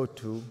thanks go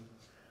to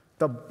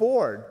the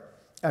board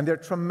and their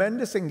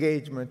tremendous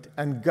engagement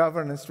and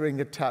governance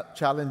during a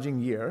challenging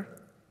year,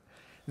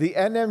 the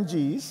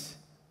NMGs,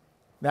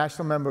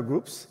 national member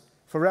groups,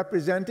 for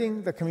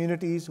representing the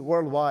communities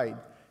worldwide.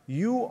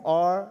 You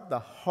are the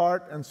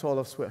heart and soul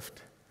of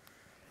SWIFT.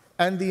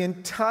 And the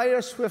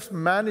entire SWIFT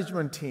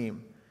management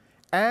team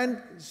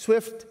and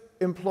SWIFT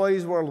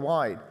employees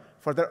worldwide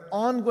for their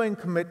ongoing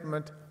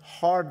commitment,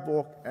 hard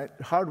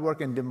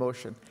work, and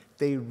devotion.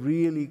 They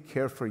really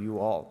care for you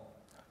all.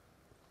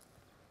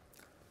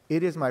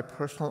 It is my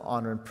personal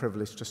honor and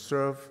privilege to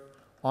serve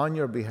on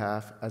your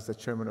behalf as the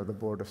chairman of the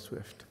board of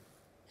SWIFT.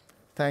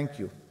 Thank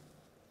you.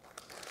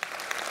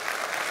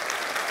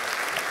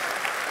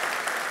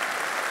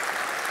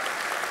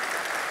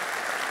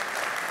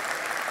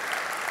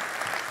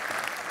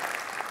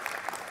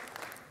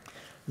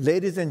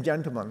 Ladies and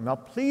gentlemen, now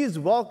please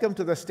welcome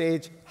to the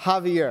stage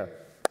Javier.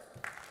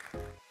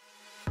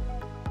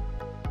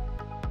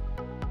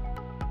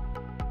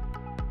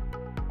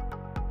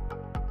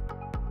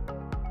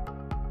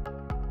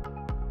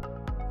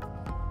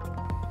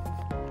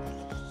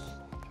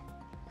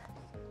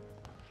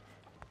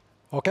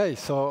 Okay,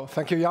 so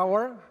thank you,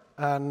 Yawar,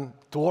 and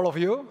to all of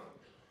you,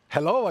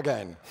 hello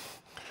again.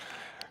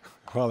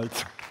 Well,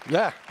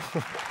 yeah.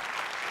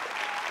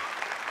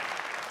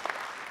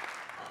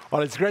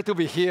 Well, it's great to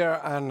be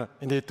here and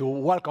indeed to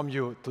welcome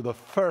you to the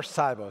first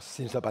Sibos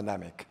since the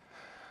pandemic.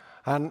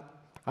 And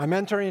I'm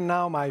entering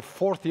now my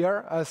 4th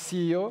year as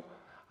CEO,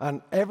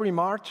 and every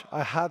March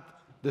I had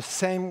the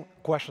same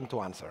question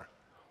to answer.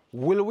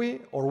 Will we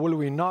or will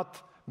we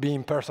not be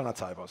in person at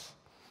Sibos?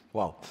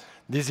 Well,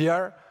 this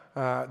year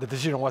the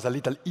decision was a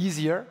little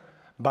easier,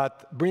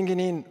 but bringing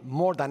in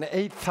more than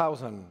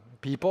 8,000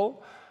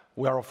 people,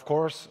 we are, of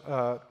course,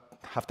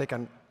 have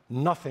taken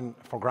nothing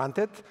for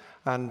granted,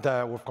 and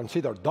we've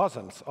considered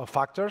dozens of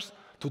factors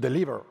to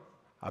deliver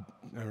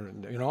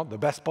the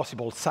best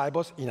possible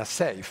Sibos in a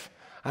safe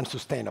and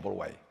sustainable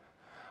way.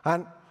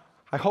 And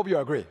I hope you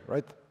agree,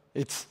 right?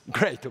 It's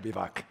great to be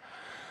back.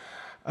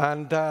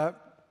 And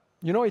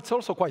it's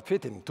also quite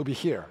fitting to be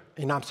here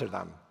in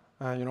Amsterdam,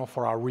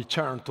 for our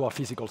return to a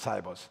physical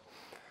Sibos.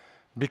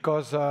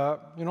 Because,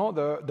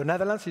 the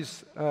Netherlands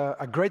is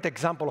a great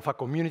example of a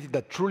community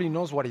that truly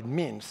knows what it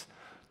means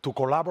to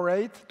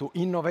collaborate, to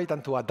innovate,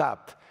 and to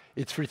adapt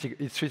its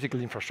physical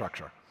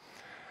infrastructure.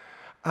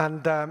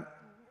 And,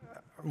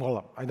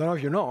 well, I don't know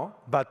if you know,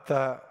 but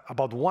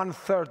about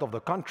 1/3 of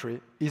the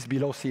country is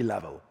below sea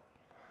level.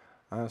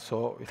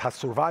 So it has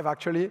survived,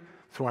 actually,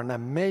 through an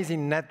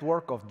amazing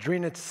network of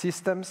drainage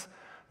systems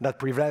that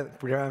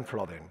prevent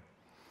flooding.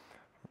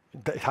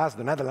 It has,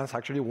 the Netherlands,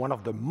 actually, one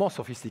of the most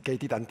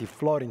sophisticated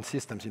anti-flooding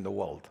systems in the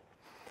world.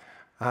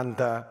 And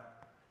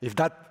if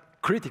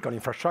that critical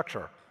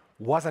infrastructure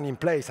wasn't in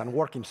place and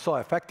working so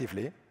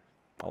effectively,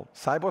 well,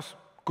 Sibos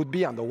could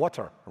be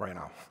underwater right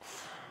now.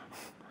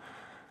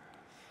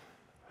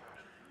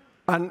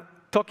 And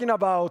talking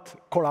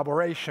about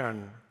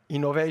collaboration,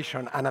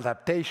 innovation, and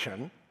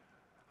adaptation,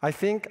 I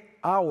think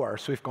our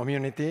SWIFT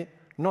community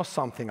knows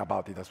something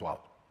about it as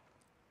well.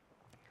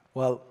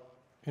 Well,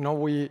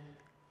 we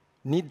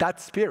need that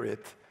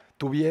spirit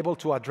to be able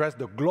to address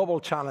the global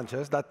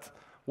challenges that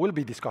we'll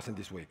be discussing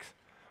this week.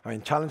 I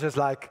mean, challenges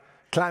like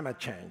climate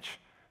change,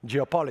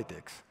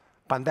 geopolitics,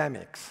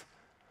 pandemics,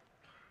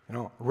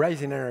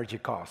 rising energy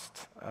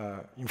costs,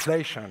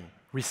 inflation,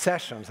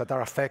 recessions that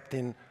are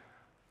affecting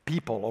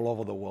people all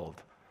over the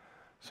world.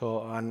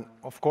 So, and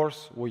of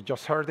course, we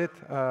just heard it,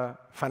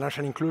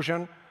 financial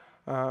inclusion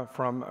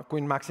from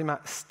Queen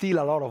Máxima, still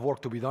a lot of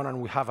work to be done,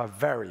 and we have a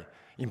very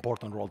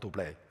important role to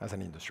play as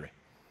an industry.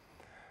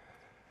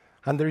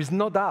 And there is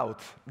no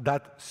doubt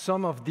that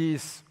some of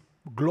these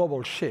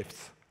global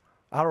shifts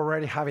are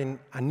already having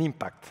an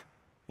impact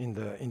in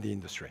the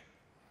industry.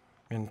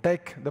 I mean,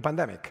 take the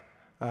pandemic.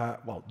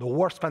 Well, the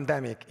worst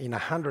pandemic in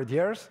 100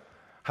 years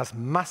has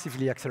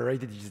massively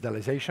accelerated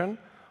digitalization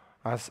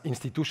as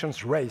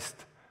institutions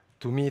raced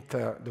to meet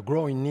the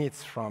growing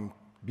needs from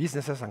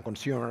businesses and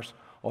consumers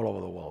all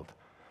over the world.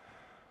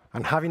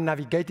 And having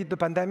navigated the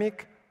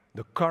pandemic,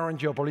 the current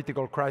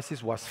geopolitical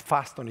crisis was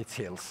fast on its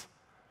heels,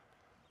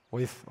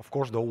 with, of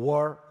course, the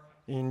war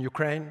in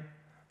Ukraine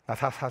that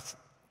has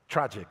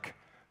tragic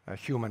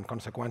human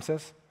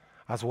consequences,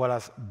 as well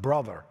as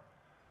broader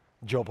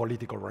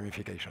geopolitical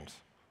ramifications.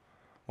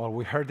 Well,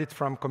 we heard it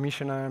from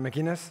Commissioner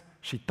McGuinness.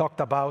 She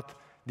talked about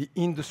the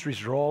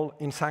industry's role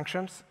in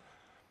sanctions.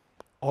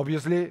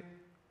 Obviously,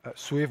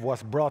 SWIFT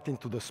was brought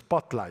into the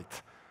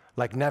spotlight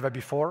like never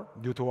before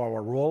due to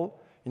our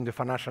role in the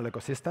financial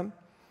ecosystem.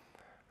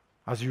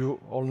 As you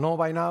all know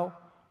by now,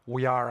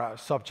 we are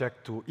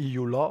subject to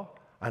EU law,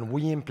 and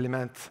we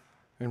implement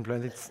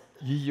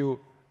EU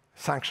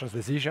sanctions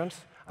decisions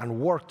and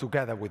work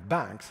together with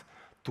banks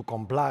to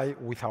comply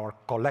with our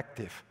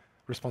collective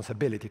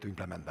responsibility to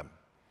implement them.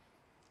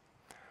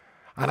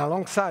 And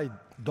alongside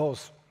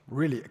those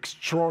really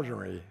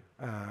extraordinary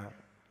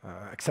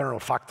external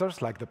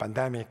factors like the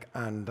pandemic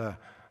and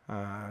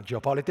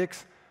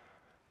geopolitics,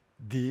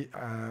 the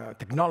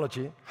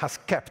technology has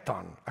kept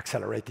on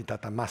accelerating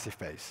at a massive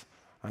pace.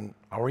 And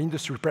our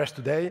industry press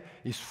today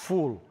is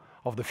full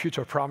of the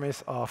future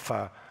promise of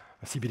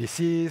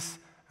CBDCs,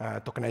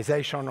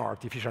 tokenization, or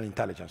artificial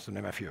intelligence, to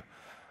name a few.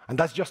 And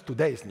that's just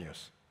today's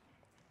news.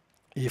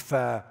 If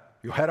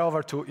you head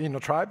over to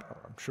InnoTribe,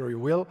 I'm sure you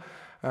will,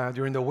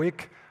 during the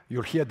week,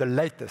 you'll hear the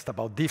latest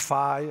about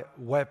DeFi,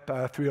 Web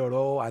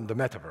 3.0, and the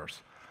metaverse.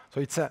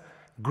 So it's a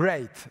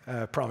great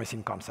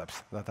promising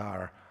concepts that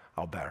are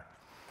out there.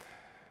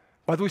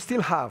 But we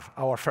still have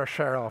our fair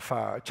share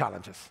of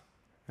challenges.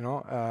 You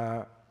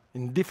know,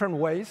 in different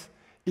ways,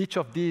 each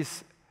of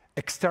these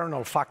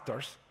external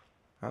factors,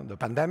 the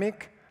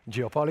pandemic,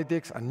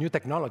 geopolitics, and new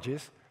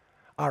technologies,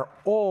 are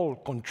all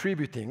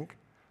contributing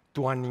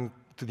to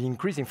the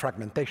increasing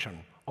fragmentation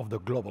of the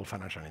global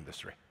financial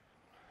industry.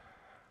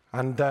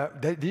 And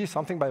this is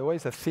something, by the way,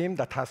 is a theme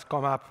that has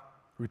come up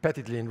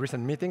repeatedly in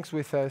recent meetings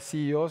with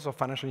CEOs of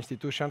financial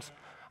institutions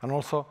and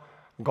also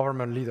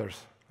government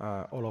leaders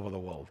all over the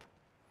world.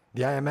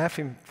 The IMF,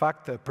 in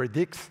fact,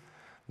 predicts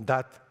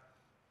that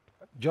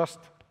just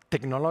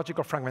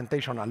technological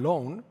fragmentation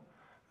alone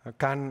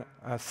can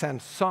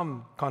send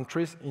some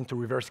countries into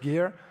reverse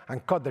gear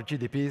and cut their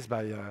GDPs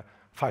by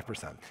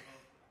 5%.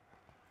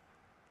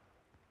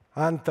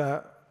 And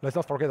let's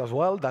not forget as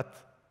well that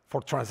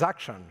for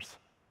transactions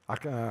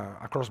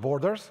across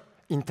borders,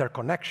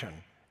 interconnection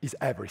is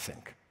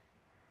everything.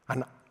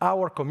 And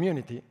our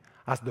community,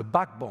 as the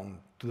backbone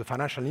to the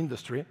financial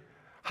industry,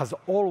 has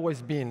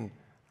always been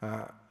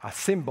a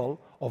symbol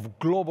of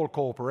global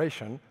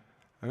cooperation,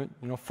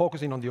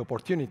 focusing on the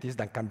opportunities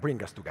that can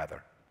bring us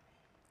together.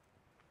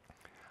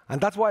 And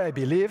that's why I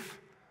believe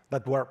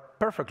that we're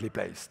perfectly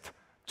placed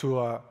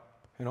to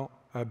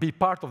be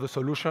part of the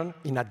solution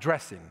in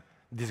addressing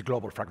this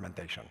global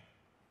fragmentation.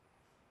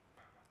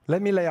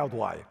 Let me lay out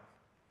why.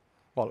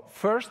 Well,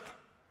 first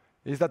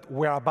is that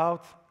we're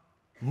about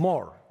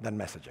more than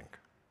messaging.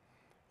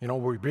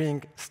 We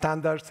bring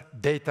standards,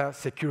 data,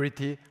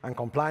 security, and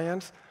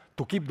compliance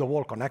to keep the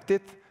world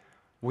connected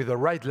with the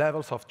right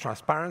levels of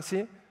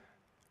transparency,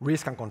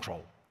 risk, and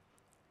control.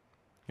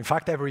 In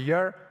fact, every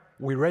year,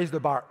 we raise the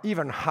bar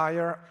even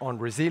higher on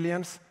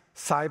resilience,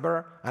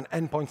 cyber, and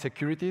endpoint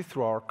security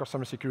through our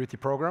customer security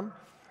program.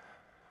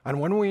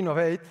 And when we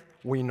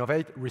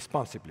innovate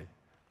responsibly,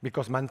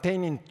 because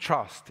maintaining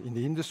trust in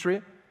the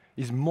industry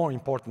is more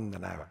important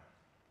than ever.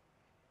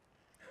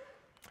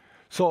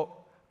 So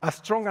a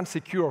strong and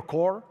secure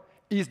core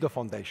is the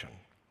foundation.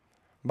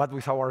 But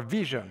with our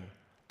vision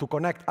to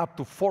connect up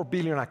to 4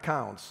 billion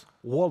accounts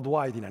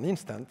worldwide in an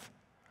instant,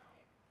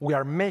 we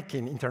are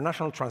making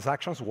international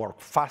transactions work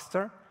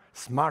faster,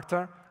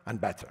 smarter, and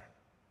better.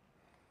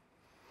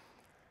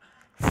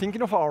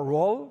 Thinking of our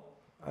role,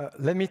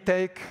 let me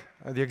take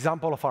the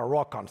example of our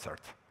rock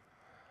concert.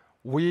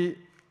 We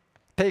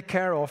take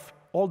care of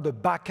all the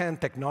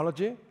back-end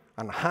technology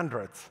and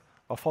hundreds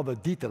of other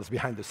details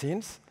behind the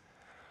scenes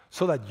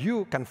so that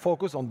you can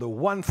focus on the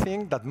one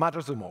thing that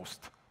matters the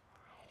most,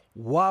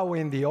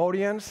 wowing the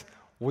audience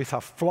with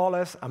a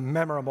flawless and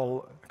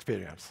memorable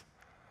experience.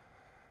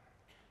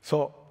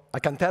 So I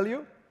can tell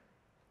you,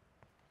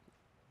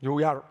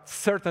 we are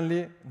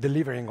certainly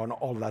delivering on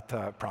all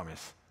that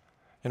promise.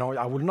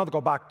 I will not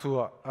go back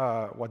to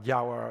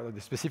the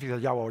specifics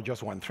that Yao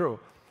just went through,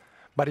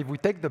 but if we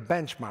take the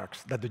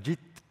benchmarks that the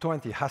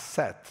G20 has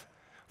set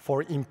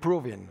for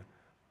improving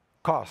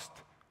cost,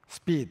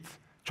 speed,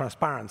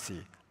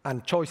 transparency,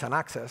 and choice and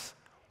access,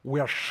 we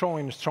are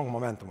showing strong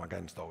momentum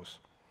against those.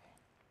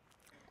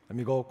 Let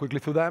me go quickly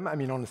through them.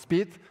 On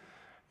speed,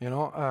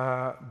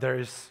 there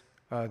is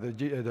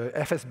the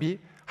FSB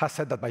has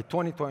said that by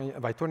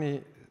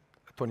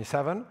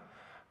 2027,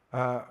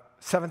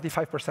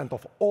 75%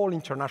 of all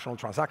international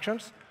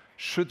transactions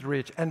should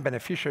reach end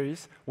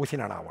beneficiaries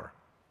within an hour.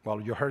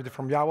 well, you heard it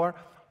from Yawar,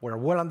 we're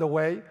well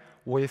underway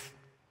with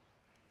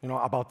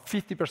about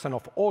 50%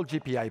 of all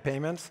GPI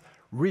payments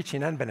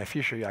reaching end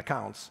beneficiary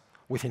accounts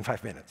within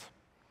 5 minutes.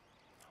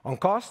 On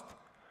cost,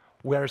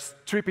 we are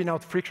stripping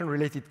out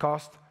friction-related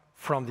costs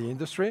from the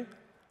industry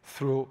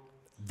through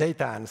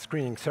data and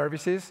screening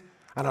services,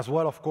 and as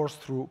well, of course,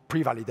 through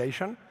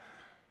pre-validation,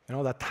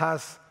 that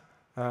has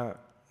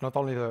not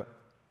only the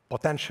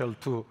potential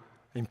to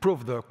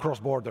improve the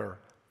cross-border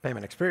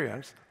payment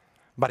experience,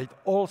 but it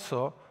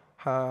also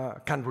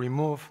can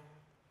remove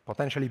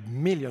potentially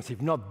millions,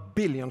 if not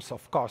billions,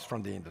 of costs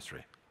from the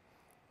industry.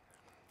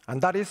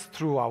 And that is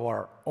through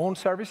our own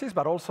services,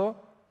 but also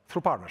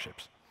through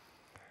partnerships,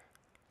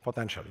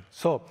 potentially.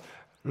 So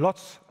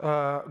lots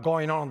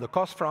going on the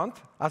cost front,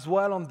 as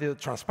well on the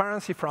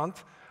transparency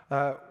front.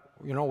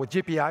 With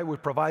GPI, we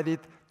provided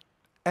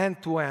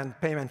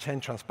end-to-end payment chain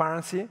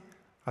transparency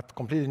at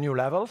completely new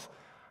levels.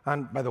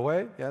 And by the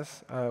way,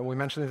 yes, we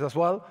mentioned it as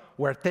well,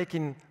 we're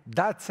taking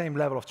that same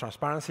level of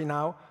transparency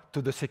now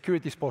to the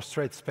securities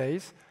post-trade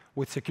space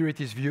with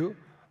Securities View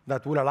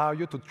that will allow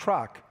you to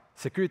track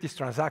securities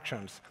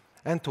transactions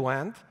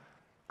end-to-end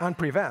and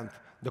prevent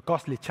the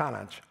costly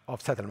challenge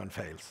of settlement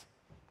fails.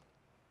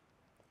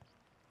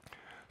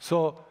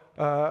 So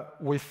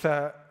with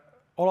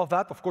all of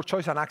that, of course,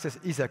 choice and access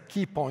is a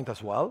key point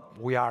as well.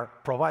 We are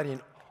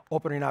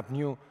opening up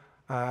new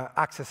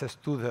accesses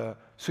to the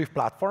SWIFT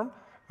platform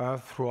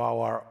through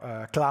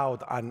our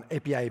cloud and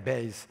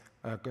API-based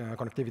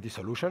connectivity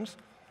solutions.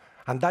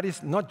 And that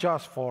is not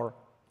just for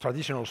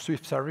traditional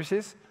SWIFT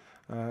services,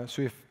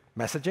 SWIFT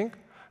messaging,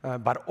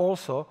 but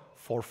also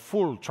for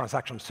full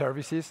transaction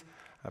services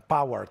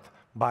powered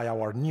by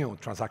our new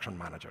transaction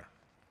manager.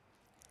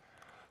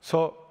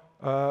 So,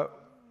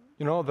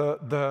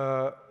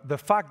 the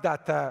fact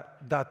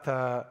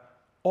that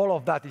all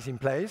of that is in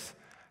place,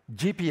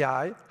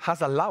 GPI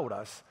has allowed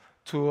us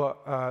to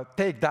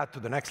take that to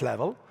the next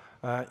level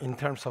in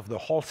terms of the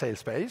wholesale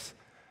space.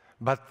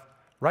 But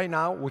right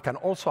now, we can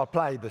also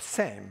apply the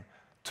same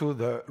to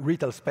the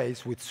retail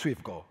space with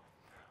SwiftGo.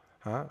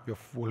 You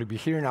will be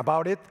hearing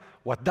about it.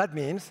 What that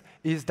means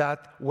is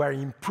that we're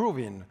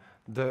improving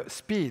the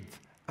speed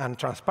and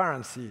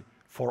transparency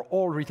for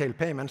all retail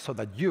payments so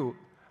that you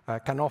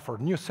can offer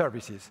new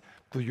services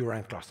to your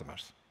end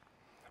customers.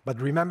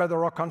 But remember, the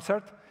rock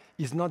concert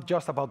is not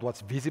just about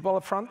what's visible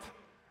up front.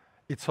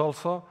 It's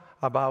also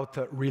about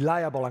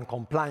reliable and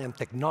compliant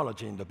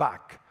technology in the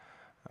back.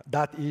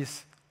 That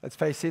is, let's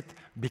face it,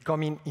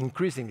 becoming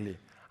increasingly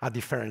a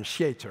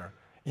differentiator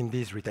in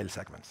these retail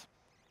segments.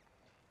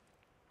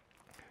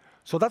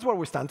 So that's where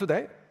we stand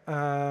today.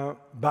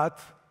 But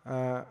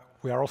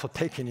we are also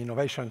taking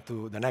innovation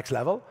to the next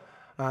level.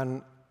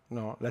 And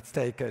let's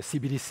take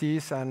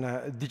CBDCs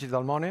and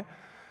digital money.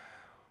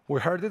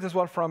 We heard it as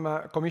well from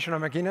Commissioner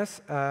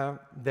McGuinness.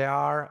 There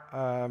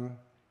are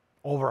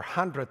over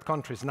 100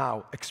 countries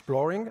now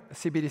exploring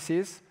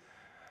CBDCs.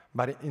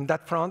 But in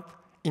that front,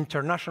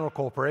 international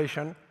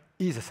cooperation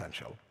is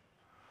essential.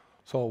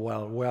 So,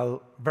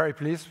 well, very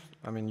pleased.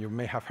 I mean, you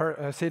may have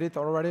seen it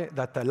already,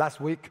 that last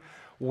week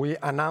we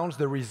announced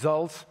the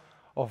results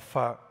of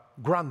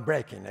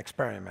groundbreaking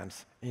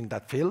experiments in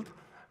that field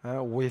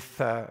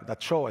that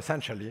show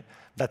essentially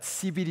that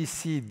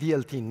CBDC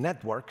DLT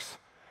networks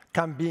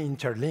can be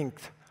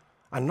interlinked,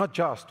 and not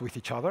just with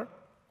each other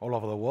all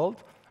over the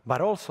world, but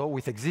also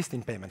with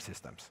existing payment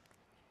systems.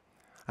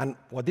 And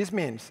what this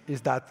means is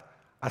that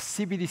as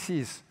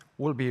CBDCs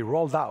will be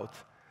rolled out,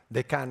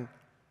 they can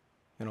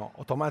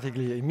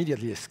automatically,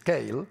 immediately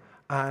scale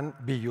and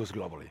be used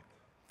globally.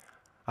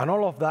 And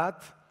all of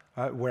that,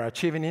 we're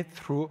achieving it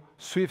through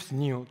SWIFT's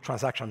new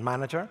transaction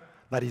manager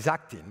that is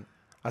acting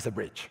as a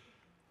bridge.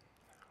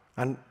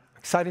 And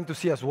exciting to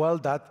see as well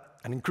that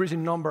an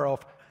increasing number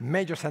of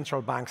major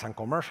central banks and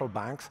commercial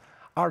banks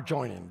are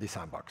joining this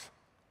sandbox.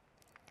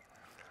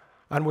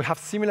 And we have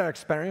similar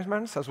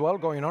experiments as well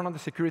going on the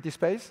security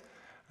space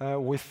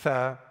with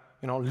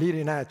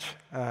leading-edge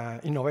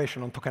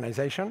innovation on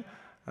tokenization.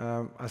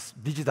 As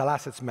digital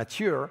assets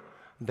mature,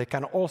 they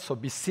can also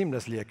be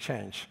seamlessly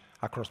exchanged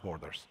across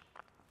borders.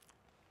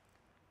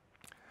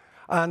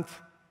 And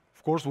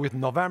of course, with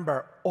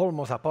November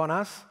almost upon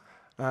us,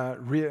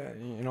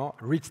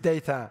 rich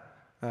data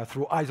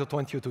through ISO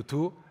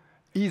 20022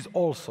 is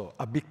also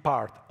a big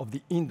part of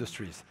the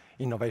industry's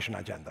innovation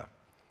agenda.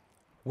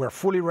 We're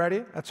fully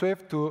ready at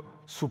SWIFT to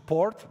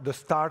support the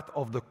start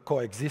of the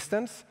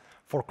coexistence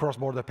for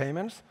cross-border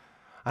payments.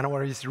 And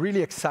what is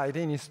really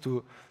exciting is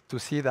to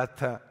see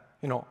that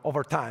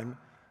over time,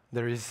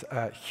 there is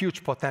a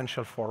huge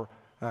potential for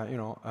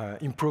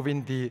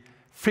improving the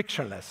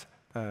frictionless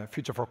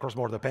future for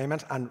cross-border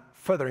payments and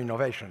further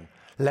innovation,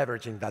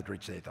 leveraging that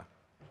rich data.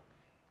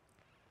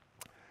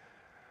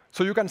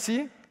 So you can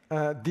see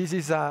this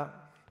is a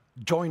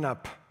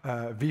join-up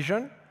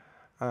vision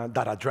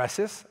that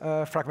addresses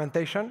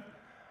fragmentation,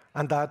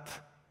 and that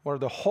where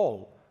the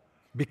whole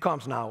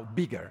becomes now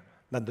bigger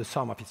than the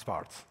sum of its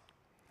parts.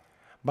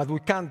 But we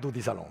can't do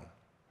this alone.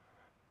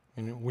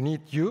 We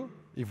need you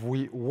if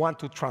we want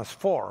to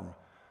transform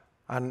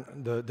and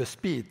the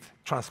speed,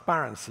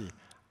 transparency,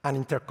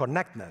 and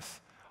interconnectedness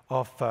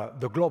of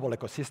the global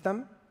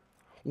ecosystem,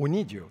 we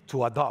need you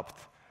to adopt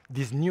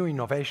these new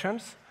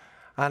innovations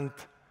and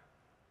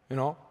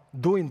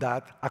doing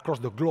that across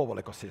the global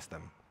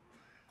ecosystem.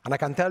 And I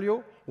can tell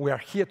you, we are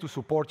here to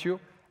support you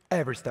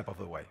every step of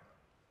the way.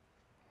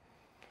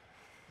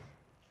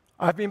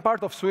 I've been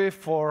part of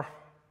SWIFT for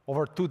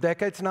over 2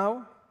 decades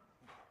now,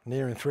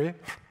 nearing 3.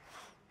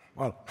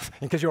 Well,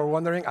 in case you were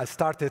wondering, I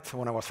started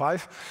when I was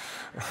 5.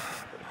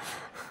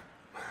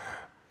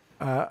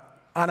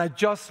 And I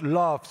just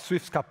love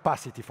SWIFT's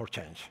capacity for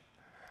change.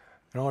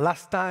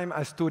 Last time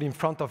I stood in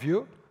front of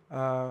you,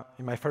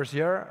 in my first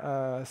year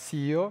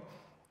CEO,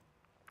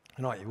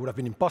 it would have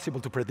been impossible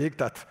to predict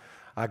that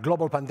a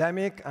global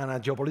pandemic and a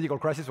geopolitical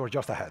crisis were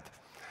just ahead.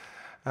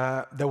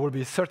 There will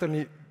be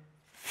certainly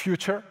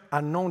future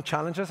unknown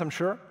challenges, I'm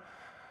sure,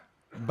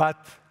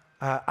 but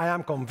I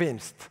am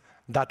convinced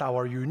that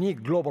our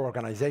unique global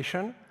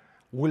organization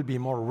will be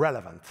more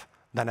relevant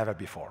than ever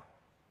before.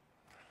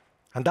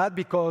 And that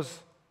because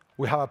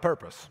we have a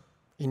purpose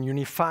in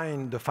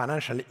unifying the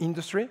financial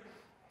industry,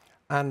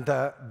 and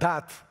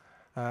that,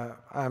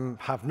 I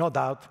have no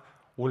doubt,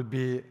 will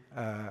be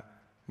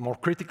more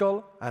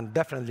critical and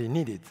definitely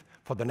needed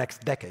for the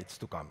next decades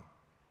to come.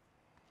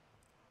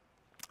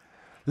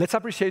 Let's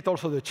appreciate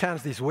also the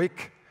chance this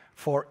week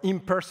for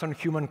in-person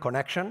human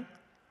connection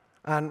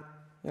and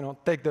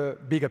take the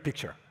bigger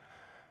picture.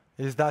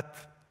 Is that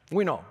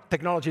we know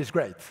technology is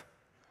great,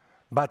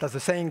 but as the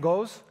saying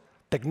goes,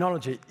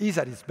 technology is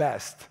at its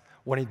best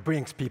when it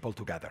brings people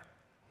together.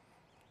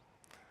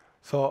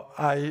 So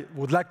I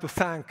would like to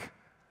thank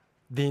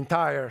the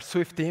entire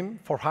SWIFT team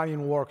for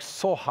having worked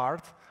so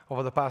hard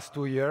over the past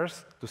 2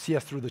 years to see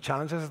us through the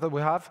challenges that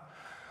we have.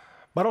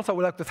 But also I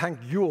would like to thank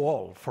you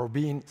all for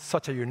being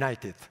such a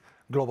united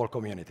global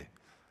community.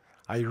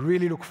 I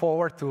really look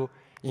forward to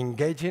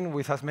engaging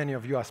with as many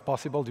of you as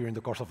possible during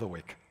the course of the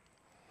week.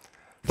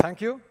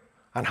 Thank you,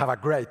 and have a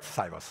great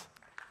Sibos.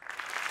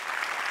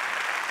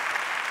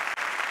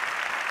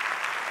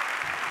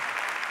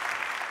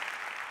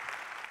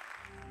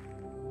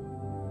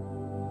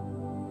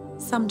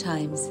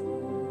 Sometimes,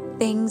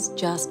 things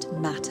just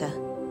matter.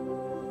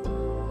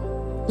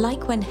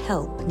 Like when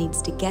help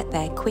needs to get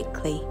there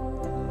quickly,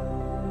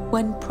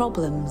 when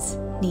problems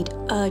need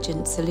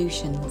urgent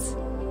solutions,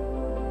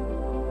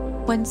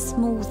 when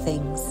small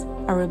things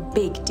are a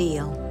big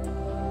deal,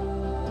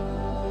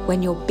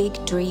 when your big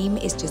dream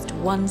is just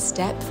one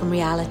step from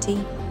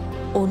reality,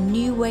 or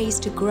new ways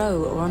to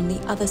grow are on the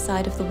other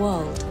side of the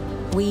world,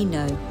 we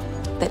know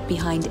that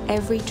behind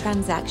every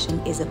transaction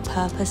is a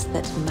purpose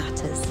that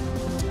matters.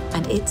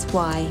 And it's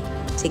why,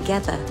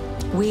 together,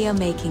 we are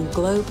making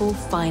global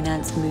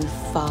finance move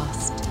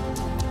fast.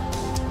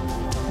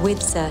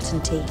 With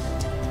certainty.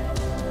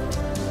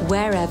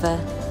 Wherever,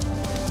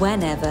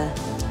 whenever,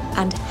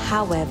 and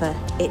however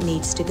it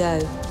needs to go.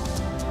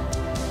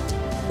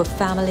 For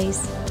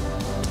families,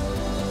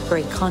 for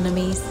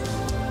economies,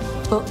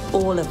 for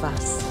all of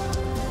us.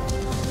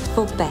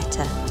 For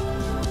better.